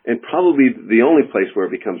 And probably the only place where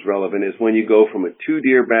it becomes relevant is when you go from a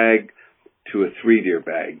 2-deer bag to a 3-deer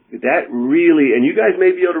bag. That really, and you guys may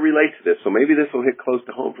be able to relate to this, so maybe this will hit close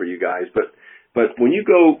to home for you guys, but when you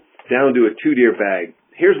go down to a 2-deer bag,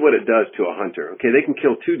 here's what it does to a hunter. Okay, they can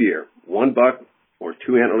kill 2 deer, 1 buck or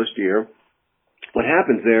 2 antlerless deer. What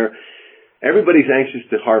happens there, everybody's anxious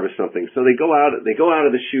to harvest something, so they go out of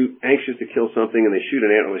the chute anxious to kill something, and they shoot an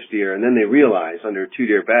antlerless deer, and then they realize under a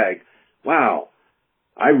 2-deer bag, wow,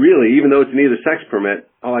 I really, even though it's an either sex permit,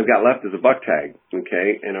 all I've got left is a buck tag,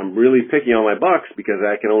 okay? And I'm really picky on my bucks because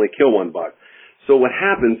I can only kill 1 buck. So what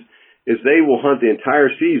happens is they will hunt the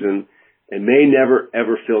entire season and may never,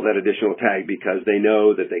 ever fill that additional tag because they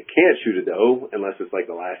know that they can't shoot a doe unless it's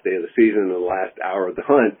like the last day of the season or the last hour of the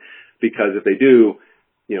hunt, because if they do,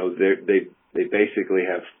 they basically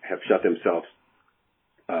have shut themselves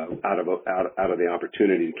out of the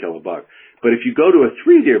opportunity to kill a buck. But if you go to a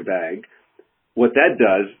 3-deer bag, what that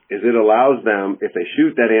does is it allows them, if they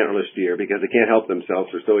shoot that antlerless deer, because they can't help themselves,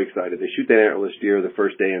 they're so excited, they shoot that antlerless deer the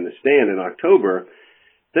first day in the stand in October,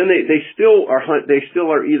 then they still are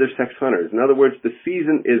either sex hunters. In other words, the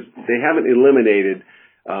season is, they haven't eliminated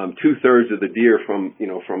 2/3 of the deer from the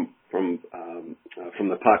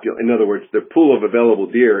in other words, the pool of available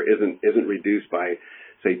deer isn't reduced by,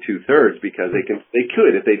 say, 2/3, because they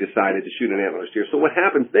could if they decided to shoot an antlerless deer. So what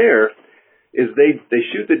happens there is they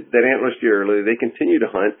shoot that antlerless deer early, they continue to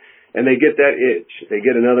hunt, and they get that itch. They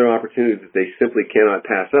get another opportunity that they simply cannot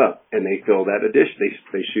pass up, and they fill that addition.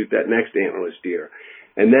 They shoot that next antlerless deer.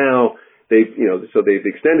 And now they've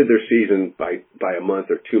extended their season by a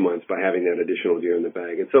month or 2 months by having that additional deer in the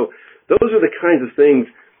bag. And so those are the kinds of things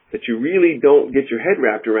that you really don't get your head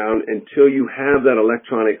wrapped around until you have that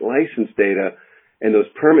electronic license data and those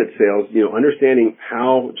permit sales, understanding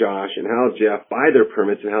how Josh and how Jeff buy their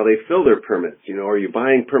permits and how they fill their permits. Are you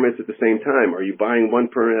buying permits at the same time? Are you buying 1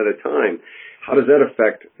 permit at a time? How does that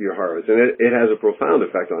affect your harvest? And it has a profound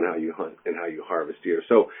effect on how you hunt and how you harvest deer.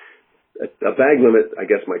 So a bag limit, I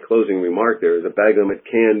guess my closing remark there is a bag limit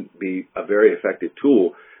can be a very effective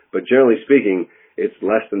tool, but generally speaking, it's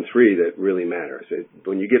less than 3 that really matters.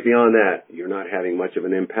 When you get beyond that, you're not having much of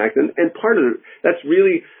an impact. And part of that's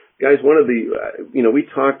really, guys, one of the, we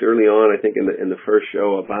talked early on, I think in the first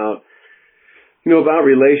show about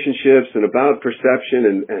relationships and about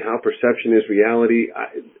perception and how perception is reality.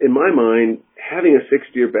 In my mind, having a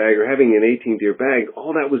 6-deer bag or having an 18-deer bag,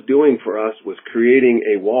 all that was doing for us was creating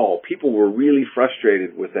a wall. People were really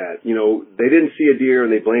frustrated with that. They didn't see a deer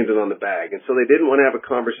and they blamed it on the bag. And so they didn't want to have a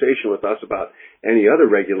conversation with us about any other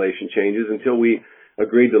regulation changes until we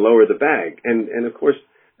agreed to lower the bag. And of course,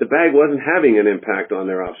 the bag wasn't having an impact on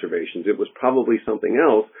their observations. It was probably something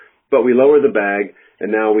else, but we lowered the bag,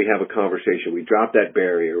 and now we have a conversation. We drop that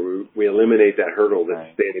barrier. We eliminate that hurdle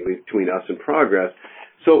that's standing between us and progress.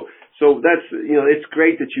 So that's, it's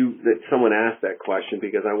great that someone asked that question,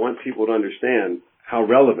 because I want people to understand how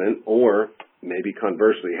relevant, or maybe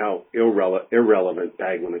conversely, how irrelevant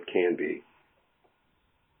bag limit can be.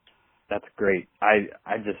 That's great.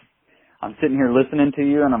 I'm sitting here listening to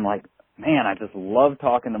you, and I'm like, man, I just love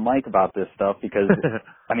talking to Mike about this stuff, because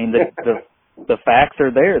I mean, the facts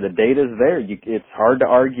are there, the data's there. It's hard to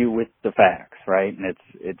argue with the facts, right? And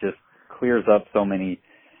it just clears up so many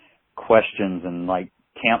questions and like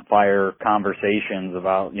campfire conversations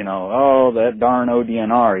about, that darn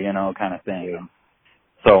ODNR, kind of thing. Yeah.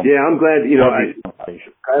 So yeah, I'm glad,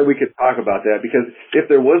 glad we could talk about that, because if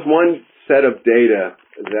there was one set of data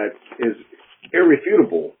that is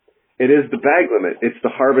irrefutable, it is the bag limit. It's the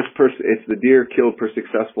it's the deer killed per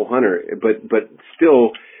successful hunter. But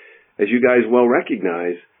still, as you guys well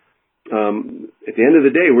recognize, at the end of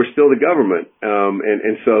the day, we're still the government,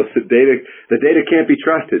 and so the data can't be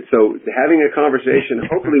trusted. So having a conversation,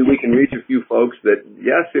 hopefully we can reach a few folks that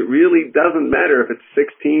yes, it really doesn't matter if it's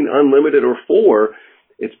 16 unlimited or 4.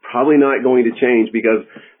 It's probably not going to change, because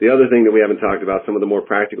the other thing that we haven't talked about, some of the more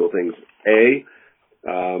practical things.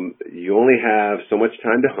 You only have so much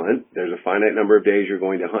time to hunt. There's a finite number of days you're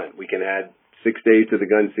going to hunt. We can add 6 days to the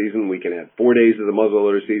gun season. We can add 4 days to the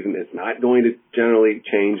muzzleloader season. It's not going to generally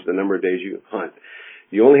change the number of days you hunt.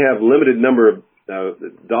 You only have limited number of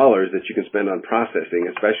dollars that you can spend on processing,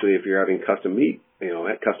 especially if you're having custom meat,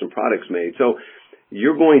 custom products made. So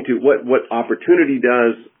you're going to, what opportunity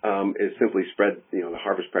does is simply spread, the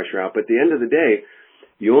harvest pressure out. But at the end of the day,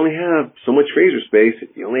 you only have so much razor space.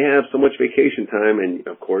 You only have so much vacation time. And,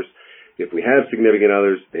 of course, if we have significant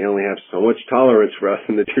others, they only have so much tolerance for us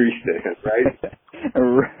in the tree stand, right?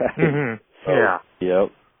 Right. Mm-hmm. So, yeah.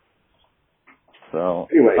 Yep. So,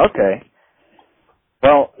 anyway. Okay.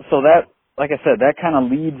 Well, so that, like I said, that kind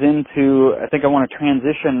of leads into, I think I want to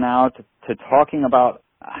transition now to talking about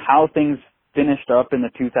how things finished up in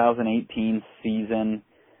the 2018 season,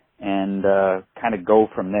 and kind of go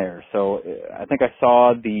from there. So I think I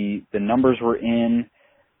saw the numbers were in.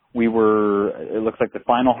 It looks like the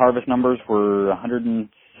final harvest numbers were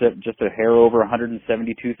just a hair over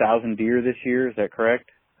 172,000 deer this year. Is that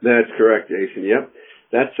correct? That's correct, Jason. Yep.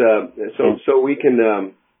 That's so we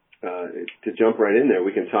can to jump right in there.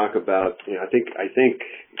 We can talk about. I think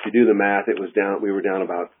if you do the math, it was down. We were down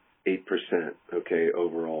about 8%. Okay,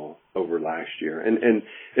 overall over last year, and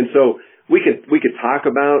so we could talk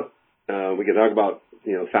about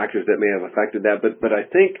factors that may have affected that, but I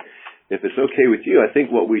think, if it's okay with you, I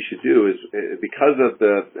think what we should do is, because of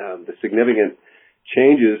the significant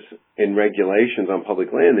changes in regulations on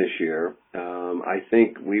public land this year, I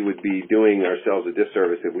think we would be doing ourselves a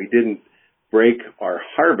disservice if we didn't break our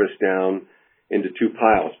harvest down into two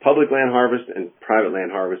piles: public land harvest and private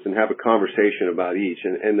land harvest, and have a conversation about each.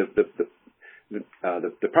 And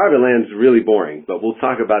the private land's really boring, but we'll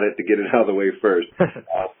talk about it to get it out of the way first.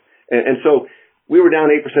 And so we were down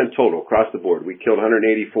 8% total across the board. We killed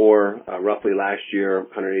 184 roughly last year,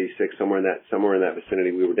 186 somewhere in that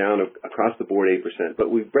vicinity. We were down across the board 8%. But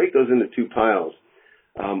we break those into two piles.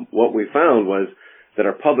 What we found was that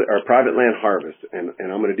our private land harvest, and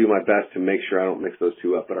I'm going to do my best to make sure I don't mix those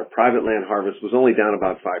two up, but our private land harvest was only down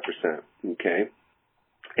about 5%. Okay,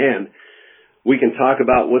 and we can talk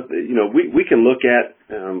about we can look at,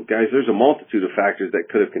 guys, there's a multitude of factors that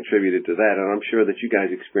could have contributed to that, and I'm sure that you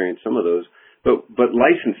guys experienced some of those. But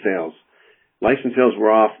license sales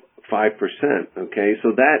were off 5%. Okay,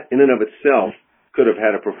 so that in and of itself could have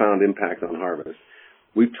had a profound impact on harvest.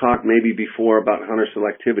 We've talked maybe before about hunter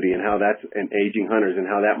selectivity and how that's, and aging hunters, and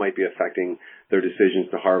how that might be affecting their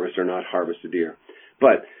decisions to harvest or not harvest a deer.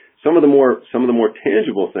 But some of the more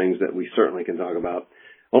tangible things that we certainly can talk about.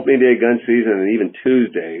 Opening day gun season and even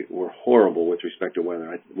Tuesday were horrible with respect to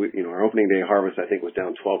weather. Our opening day harvest, I think, was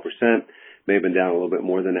down 12%, may have been down a little bit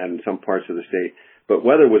more than that in some parts of the state. But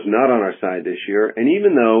weather was not on our side this year. And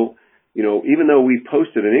even though we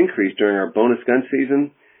posted an increase during our bonus gun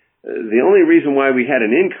season, the only reason why we had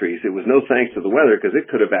an increase, it was no thanks to the weather, because it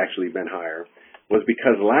could have actually been higher, was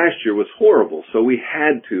because last year was horrible. So we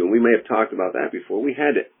had to, and we may have talked about that before, we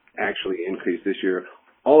had to actually increase this year,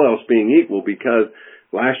 all else being equal, because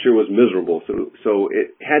last year was miserable. So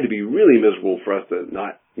it had to be really miserable for us to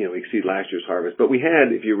not, exceed last year's harvest. But we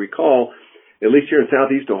had, if you recall, at least here in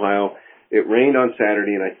Southeast Ohio, it rained on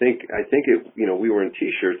Saturday, and I think it, we were in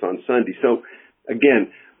t-shirts on Sunday. So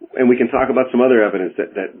again, and we can talk about some other evidence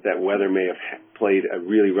that weather may have played a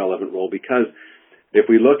really relevant role, because if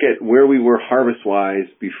we look at where we were harvest-wise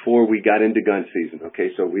before we got into gun season, okay,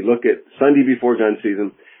 so we look at Sunday before gun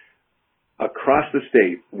season, across the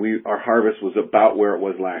state, our harvest was about where it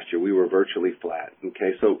was last year. We were virtually flat.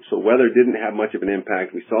 Okay, so weather didn't have much of an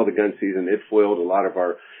impact. We saw the gun season; it foiled a lot of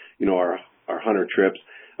our hunter trips.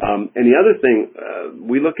 And the other thing,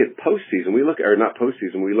 we look at postseason. We look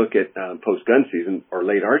at post-gun season or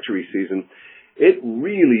late archery season. It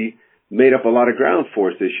really made up a lot of ground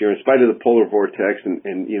for us this year, in spite of the polar vortex and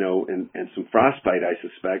some frostbite, I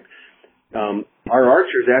suspect. Our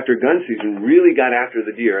archers after gun season really got after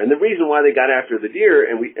the deer, and the reason why they got after the deer,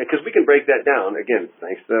 because we can break that down again,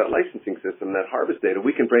 thanks to that licensing system, that harvest data,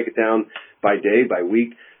 we can break it down by day, by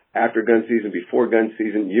week, after gun season, before gun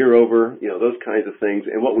season, year over, those kinds of things.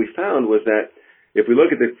 And what we found was that if we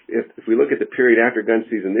look at the period after gun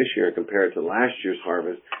season this year and compare it to last year's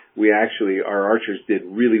harvest, our archers did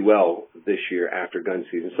really well this year after gun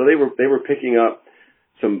season. So they were picking up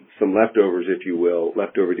some leftovers, if you will,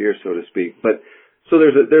 leftover deer, so to speak. But so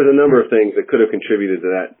there's a number of things that could have contributed to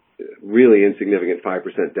that really insignificant 5%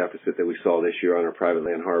 deficit that we saw this year on our private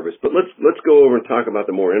land harvest. But let's go over and talk about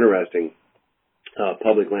the more interesting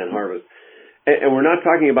public land harvest. And we're not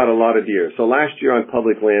talking about a lot of deer. So last year on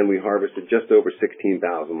public land, we harvested just over 16,000,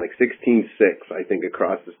 like 16.6, I think,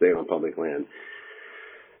 across the state on public land.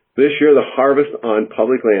 This year, the harvest on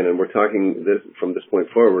public land, and we're talking this from this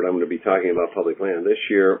point forward, I'm going to be talking about public land. This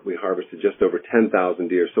year, we harvested just over 10,000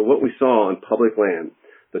 deer. So what we saw on public land,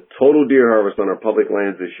 the total deer harvest on our public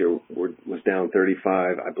lands this year was down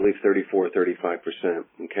 35%, 35%,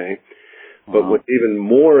 okay? But what's even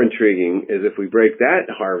more intriguing is if we break that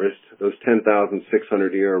harvest, those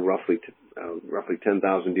 10,600 deer, roughly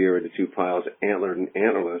 10,000 deer into two piles, antlered and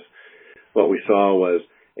antlerless, what we saw was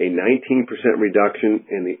a 19% reduction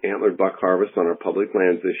in the antlered buck harvest on our public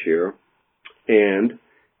lands this year, and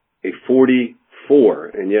a 44,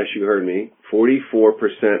 and yes, you heard me, 44%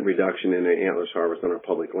 reduction in the antlers harvest on our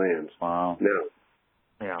public lands. Wow. Now,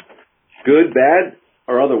 Yeah. Good, bad,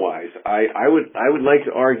 or otherwise, I would like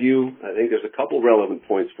to argue, I think there's a couple relevant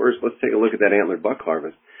points. First, let's take a look at that antlered buck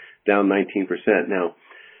harvest, down 19%. Now,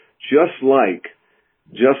 just like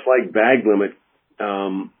bag limit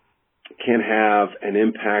can have an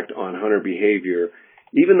impact on hunter behavior,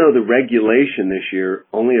 even though the regulation this year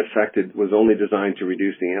was only designed to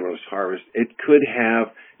reduce the antlerless harvest, it could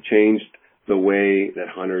have changed the way that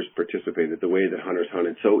hunters participated, the way that hunters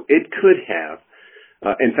hunted. So it could have.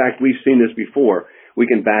 In fact, we've seen this before. We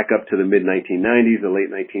can back up to the mid-1990s, the late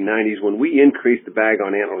 1990s. When we increased the bag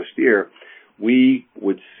on antlerless deer, we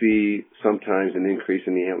would see sometimes an increase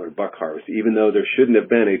in the antlered buck harvest. Even though there shouldn't have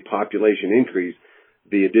been a population increase,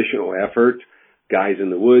 the additional effort, guys in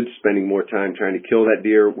the woods spending more time trying to kill that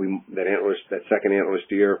deer, that second antlerless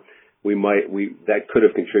deer, that could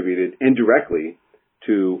have contributed indirectly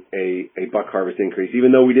to a buck harvest increase,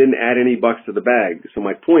 even though we didn't add any bucks to the bag. So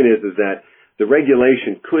my point is that the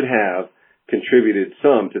regulation could have contributed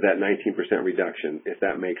some to that 19% reduction, if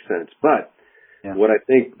that makes sense. But what I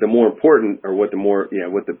think the more important, or what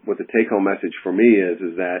the take-home message for me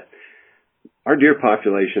is that our deer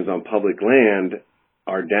populations on public land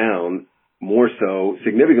are down more so,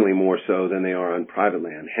 significantly more so than they are on private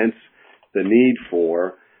land. Hence, the need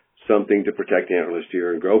for something to protect antlerless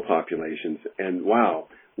deer and grow populations. And wow,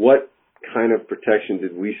 what kind of protection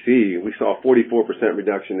did we see? We saw a 44%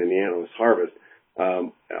 reduction in the antlerless harvest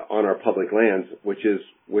on our public lands, which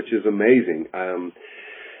is amazing.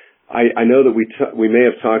 I know that we may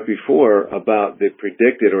have talked before about the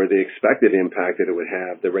predicted or the expected impact that it would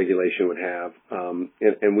have, the regulation would have,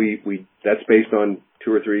 and we that's based on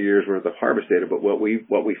 2 or 3 years worth of harvest data. But what we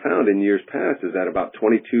found in years past is that about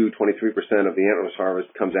 22-23% of the antlerless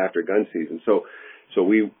harvest comes after gun season. So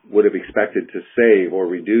we would have expected to save or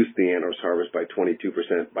reduce the antlerless harvest by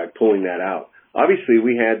 22% by pulling that out. Obviously,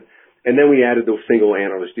 and then we added the single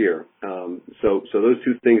antlerless deer. So those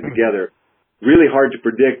two things together, really hard to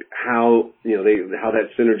predict how that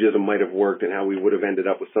synergism might have worked and how we would have ended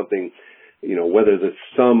up with something, whether the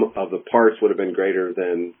sum of the parts would have been greater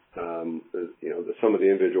than the sum of the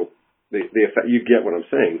individual. The effect, you get what I'm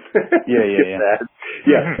saying.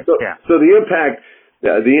 Yeah. So the impact,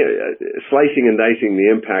 slicing and dicing the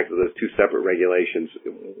impact of those two separate regulations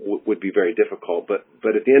would be very difficult. But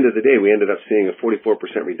at the end of the day, we ended up seeing a 44%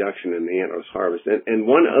 reduction in the antlerless harvest. And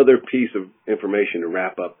one other piece of information to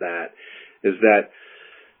wrap up that is that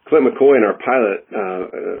Clint McCoy and our pilot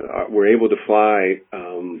were able to fly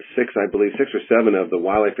 6 or 7 of the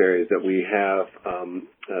wildlife areas that we have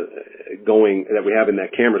that we have in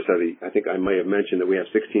that camera study. I think I may have mentioned that we have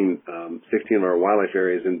 16 of our wildlife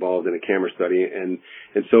areas involved in a camera study, and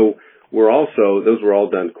so those were all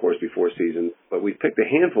done, of course, before season. But we picked a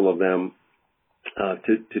handful of them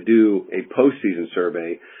to do a post-season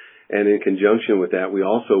survey. And in conjunction with that, we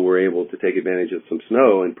also were able to take advantage of some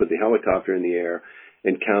snow and put the helicopter in the air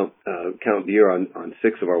and count deer on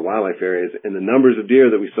 6 of our wildlife areas. And the numbers of deer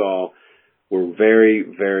that we saw were very,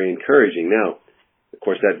 very encouraging. Now, of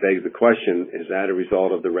course, that begs the question, is that a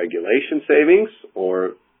result of the regulation savings,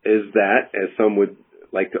 or is that, as some would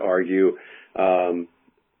like to argue,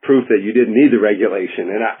 proof that you didn't need the regulation?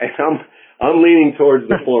 And I'm leaning towards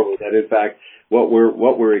the former, that in fact, what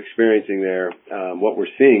we're experiencing there, what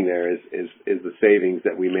we're seeing there is the savings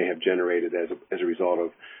that we may have generated as a result of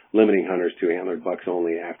limiting hunters to antlered bucks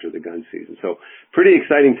only after the gun season. So pretty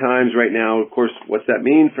exciting times right now. Of course, what's that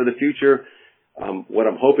mean for the future? What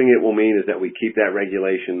I'm hoping it will mean is that we keep that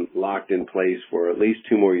regulation locked in place for at least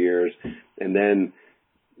 2 more years, and then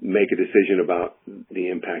make a decision about the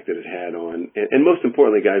impact that it had on. And most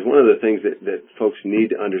importantly, guys, one of the things that folks need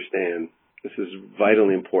to understand, this is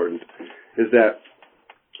vitally important, is that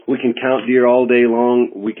we can count deer all day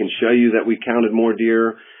long. We can show you that we counted more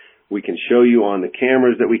deer. We can show you on the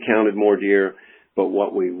cameras that we counted more deer. But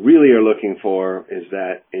what we really are looking for is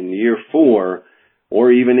that in year 4, or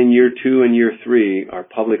even in year 2 and year 3, our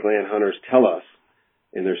public land hunters tell us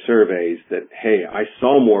in their surveys that, hey, I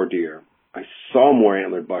saw more deer. I saw more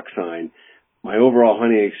antlered buck sign. My overall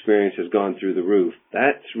hunting experience has gone through the roof.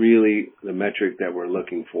 That's really the metric that we're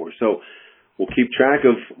looking for. So we'll keep track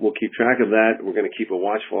of that. We're going to keep a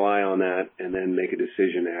watchful eye on that, and then make a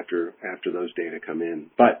decision after those data come in.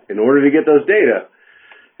 But in order to get those data,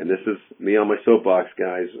 and this is me on my soapbox,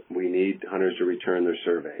 guys, we need hunters to return their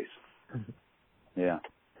surveys. Yeah.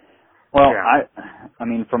 Well, yeah. I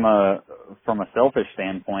mean, from a selfish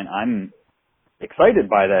standpoint, I'm excited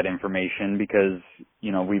by that information because,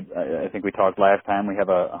 you know, I think we talked last time, we have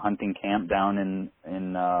a hunting camp down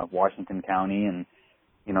in Washington County, and,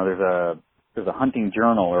 you know, there's a hunting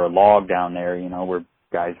journal or a log down there, you know, where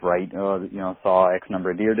guys write, saw X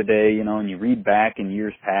number of deer today, you know, and you read back in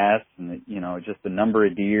years past and, you know, just the number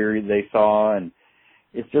of deer they saw, and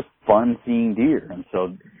it's just fun seeing deer. And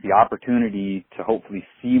so the opportunity to hopefully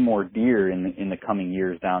see more deer in the coming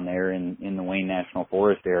years down there in the Wayne National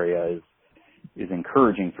Forest area is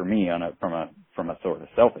encouraging for me from a sort of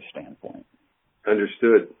selfish standpoint.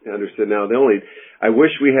 Understood. Now, I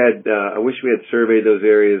wish we had surveyed those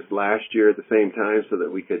areas last year at the same time so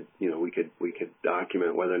that we could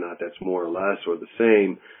document whether or not that's more or less or the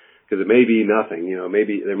same, because it may be nothing, you know,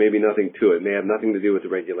 there may be nothing to it. It may have nothing to do with the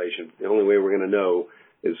regulation. The only way we're going to know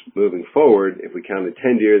is moving forward. If we counted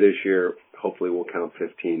 10 deer this year, hopefully we'll count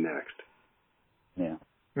 15 next. Yeah.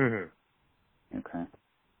 Mm-hmm. Okay.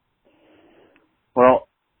 Well,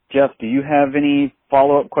 Jeff, do you have any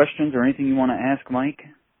follow-up questions or anything you want to ask Mike?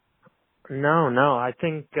 No. I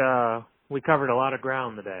think we covered a lot of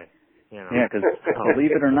ground today. You know. Yeah, because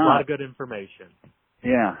believe it or not, a lot of good information.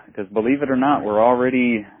 Yeah, because believe it or not, we're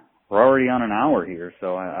already on an hour here,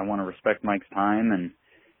 so I want to respect Mike's time. And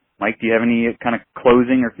Mike, do you have any kind of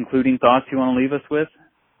closing or concluding thoughts you want to leave us with?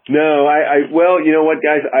 No, well, you know what,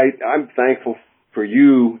 guys, I'm thankful for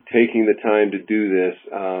you taking the time to do this.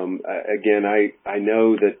 Again, I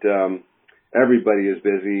know that everybody is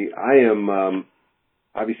busy. I am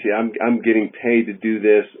obviously I'm getting paid to do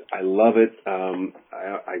this. I love it.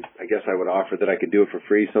 I guess I would offer that I could do it for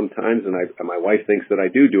free sometimes, and my wife thinks that I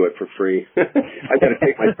do it for free. I've got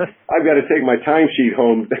to take my timesheet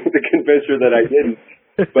home to convince her that I didn't.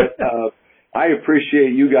 But I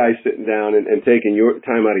appreciate you guys sitting down and taking your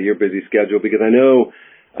time out of your busy schedule, because I know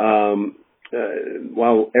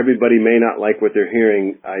while everybody may not like what they're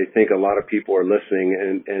hearing, I think a lot of people are listening,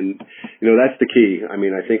 and you know, that's the key. I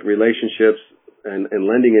mean, I think relationships and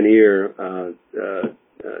lending an ear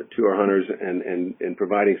to our hunters and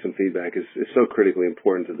providing some feedback is so critically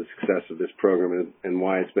important to the success of this program and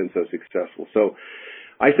why it's been so successful. So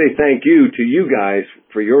I say thank you to you guys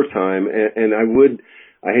for your time, and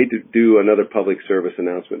I hate to do another public service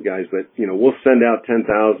announcement, guys, but you know, we'll send out 10,000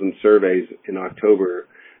 surveys in October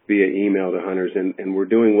via email to hunters, and we're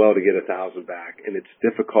doing well to get 1,000 back. And it's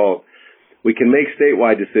difficult. We can make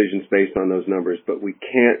statewide decisions based on those numbers, but we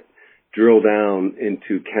can't drill down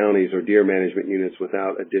into counties or deer management units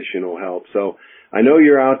without additional help. So I know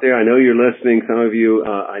you're out there. I know you're listening. Some of you,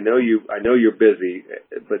 I know you're busy,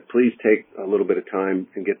 but please take a little bit of time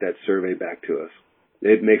and get that survey back to us.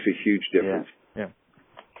 It makes a huge difference.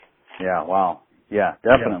 Yeah. Wow. Yeah,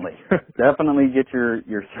 definitely. Definitely get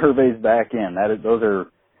your surveys back in. Those are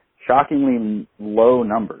shockingly low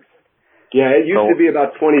numbers. Yeah, it used to be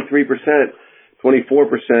about 23%,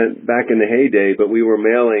 24% back in the heyday, but we were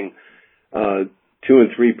mailing 2 and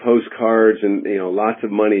 3 postcards, and you know, lots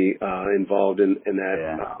of money involved in that.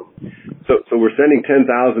 Yeah. So we're sending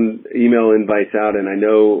 10,000 email invites out, and I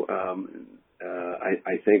know I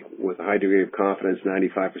I think with a high degree of confidence,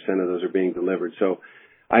 95% of those are being delivered. So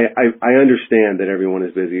I understand that everyone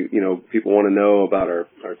is busy. You know, people want to know about our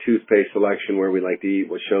toothpaste selection, where we like to eat,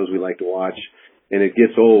 what shows we like to watch, and it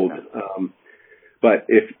gets old. But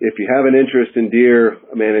if you have an interest in deer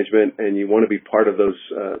management and you want to be part of those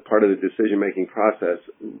part of the decision making process,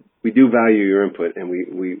 we do value your input, and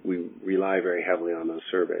we rely very heavily on those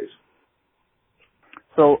surveys.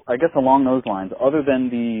 So I guess along those lines, other than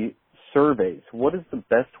the surveys, what is the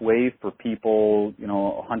best way for people, you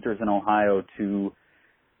know, hunters in Ohio, to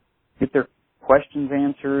get their questions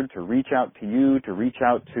answered, to reach out to you, to reach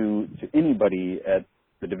out to anybody at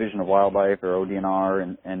the Division of Wildlife or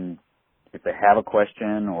ODNR, and if they have a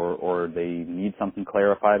question or they need something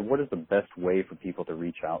clarified, what is the best way for people to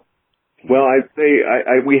reach out? Well, I'd say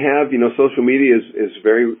we have, you know, social media is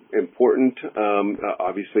very important,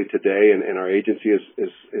 obviously today, and our agency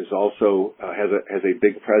is also has a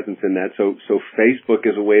big presence in that. So Facebook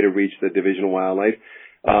is a way to reach the Division of Wildlife.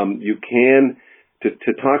 You can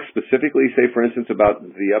to talk specifically, say for instance about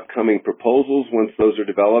the upcoming proposals. Once those are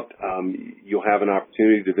developed, you'll have an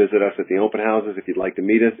opportunity to visit us at the open houses if you'd like to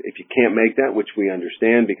meet us. If you can't make that, which we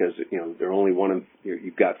understand because you know they're only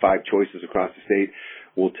you've got 5 choices across the state.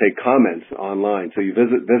 We'll take comments online. So you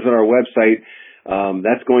visit our website.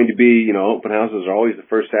 That's going to be, you know, open houses are always the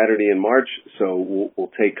first Saturday in March. So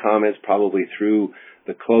we'll take comments probably through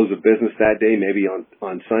the close of business that day, maybe on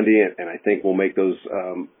Sunday. And I think we'll make those,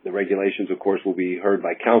 the regulations, of course, will be heard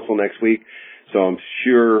by council next week. So I'm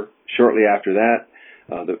sure shortly after that,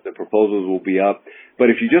 the proposals will be up. But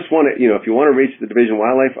if you just want to, you know, if you want to reach the Division of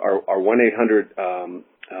Wildlife, our 1-800,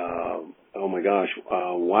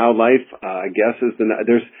 wildlife, I guess is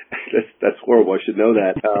that's horrible. I should know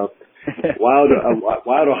that.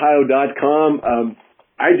 wildohio.com.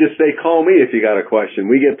 I just say call me if you got a question.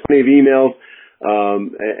 We get plenty of emails,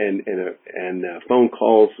 and phone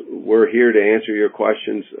calls. We're here to answer your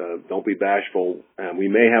questions. Don't be bashful. We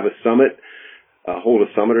may have a summit, hold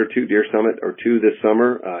a summit or two, deer summit or two this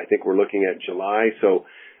summer. I think we're looking at July. So,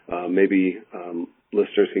 maybe,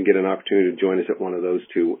 listeners can get an opportunity to join us at one of those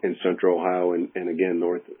two in Central Ohio and again,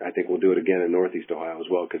 I think we'll do it again in Northeast Ohio as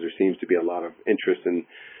well, because there seems to be a lot of interest in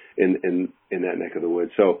that neck of the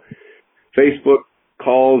woods. So Facebook,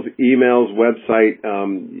 calls, emails, website,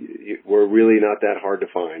 we're really not that hard to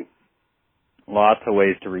find. Lots of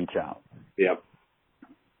ways to reach out. Yep.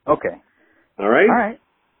 Okay. All right. All right.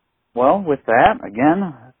 Well, with that,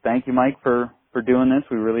 again, thank you, Mike, for doing this.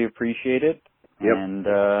 We really appreciate it. Yep. And,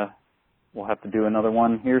 we'll have to do another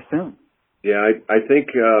one here soon. Yeah, I think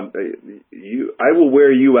I will wear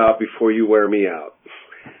you out before you wear me out.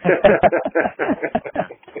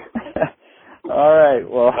 All right.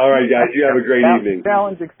 Well. All right, guys. You have a great evening.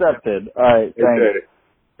 Challenge accepted. All right. Thanks. Okay.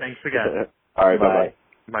 Thanks again. All right. Bye.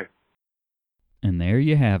 Bye. And there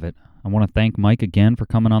you have it. I want to thank Mike again for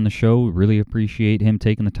coming on the show. We really appreciate him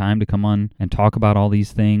taking the time to come on and talk about all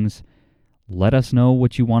these things. Let us know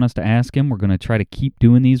what you want us to ask him. We're going to try to keep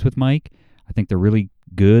doing these with Mike. I think they're really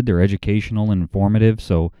good. They're educational and informative.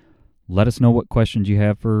 So let us know what questions you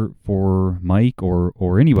have for Mike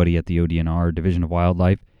or anybody at the ODNR Division of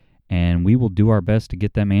Wildlife, and we will do our best to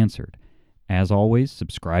get them answered. As always,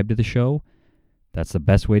 subscribe to the show. That's the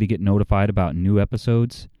best way to get notified about new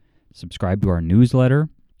episodes. Subscribe to our newsletter.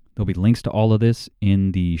 There'll be links to all of this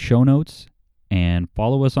in the show notes. And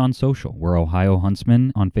follow us on social. We're Ohio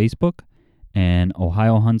Huntsman on Facebook and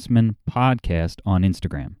Ohio Huntsman Podcast on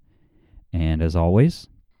Instagram. And as always,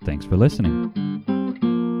 thanks for listening.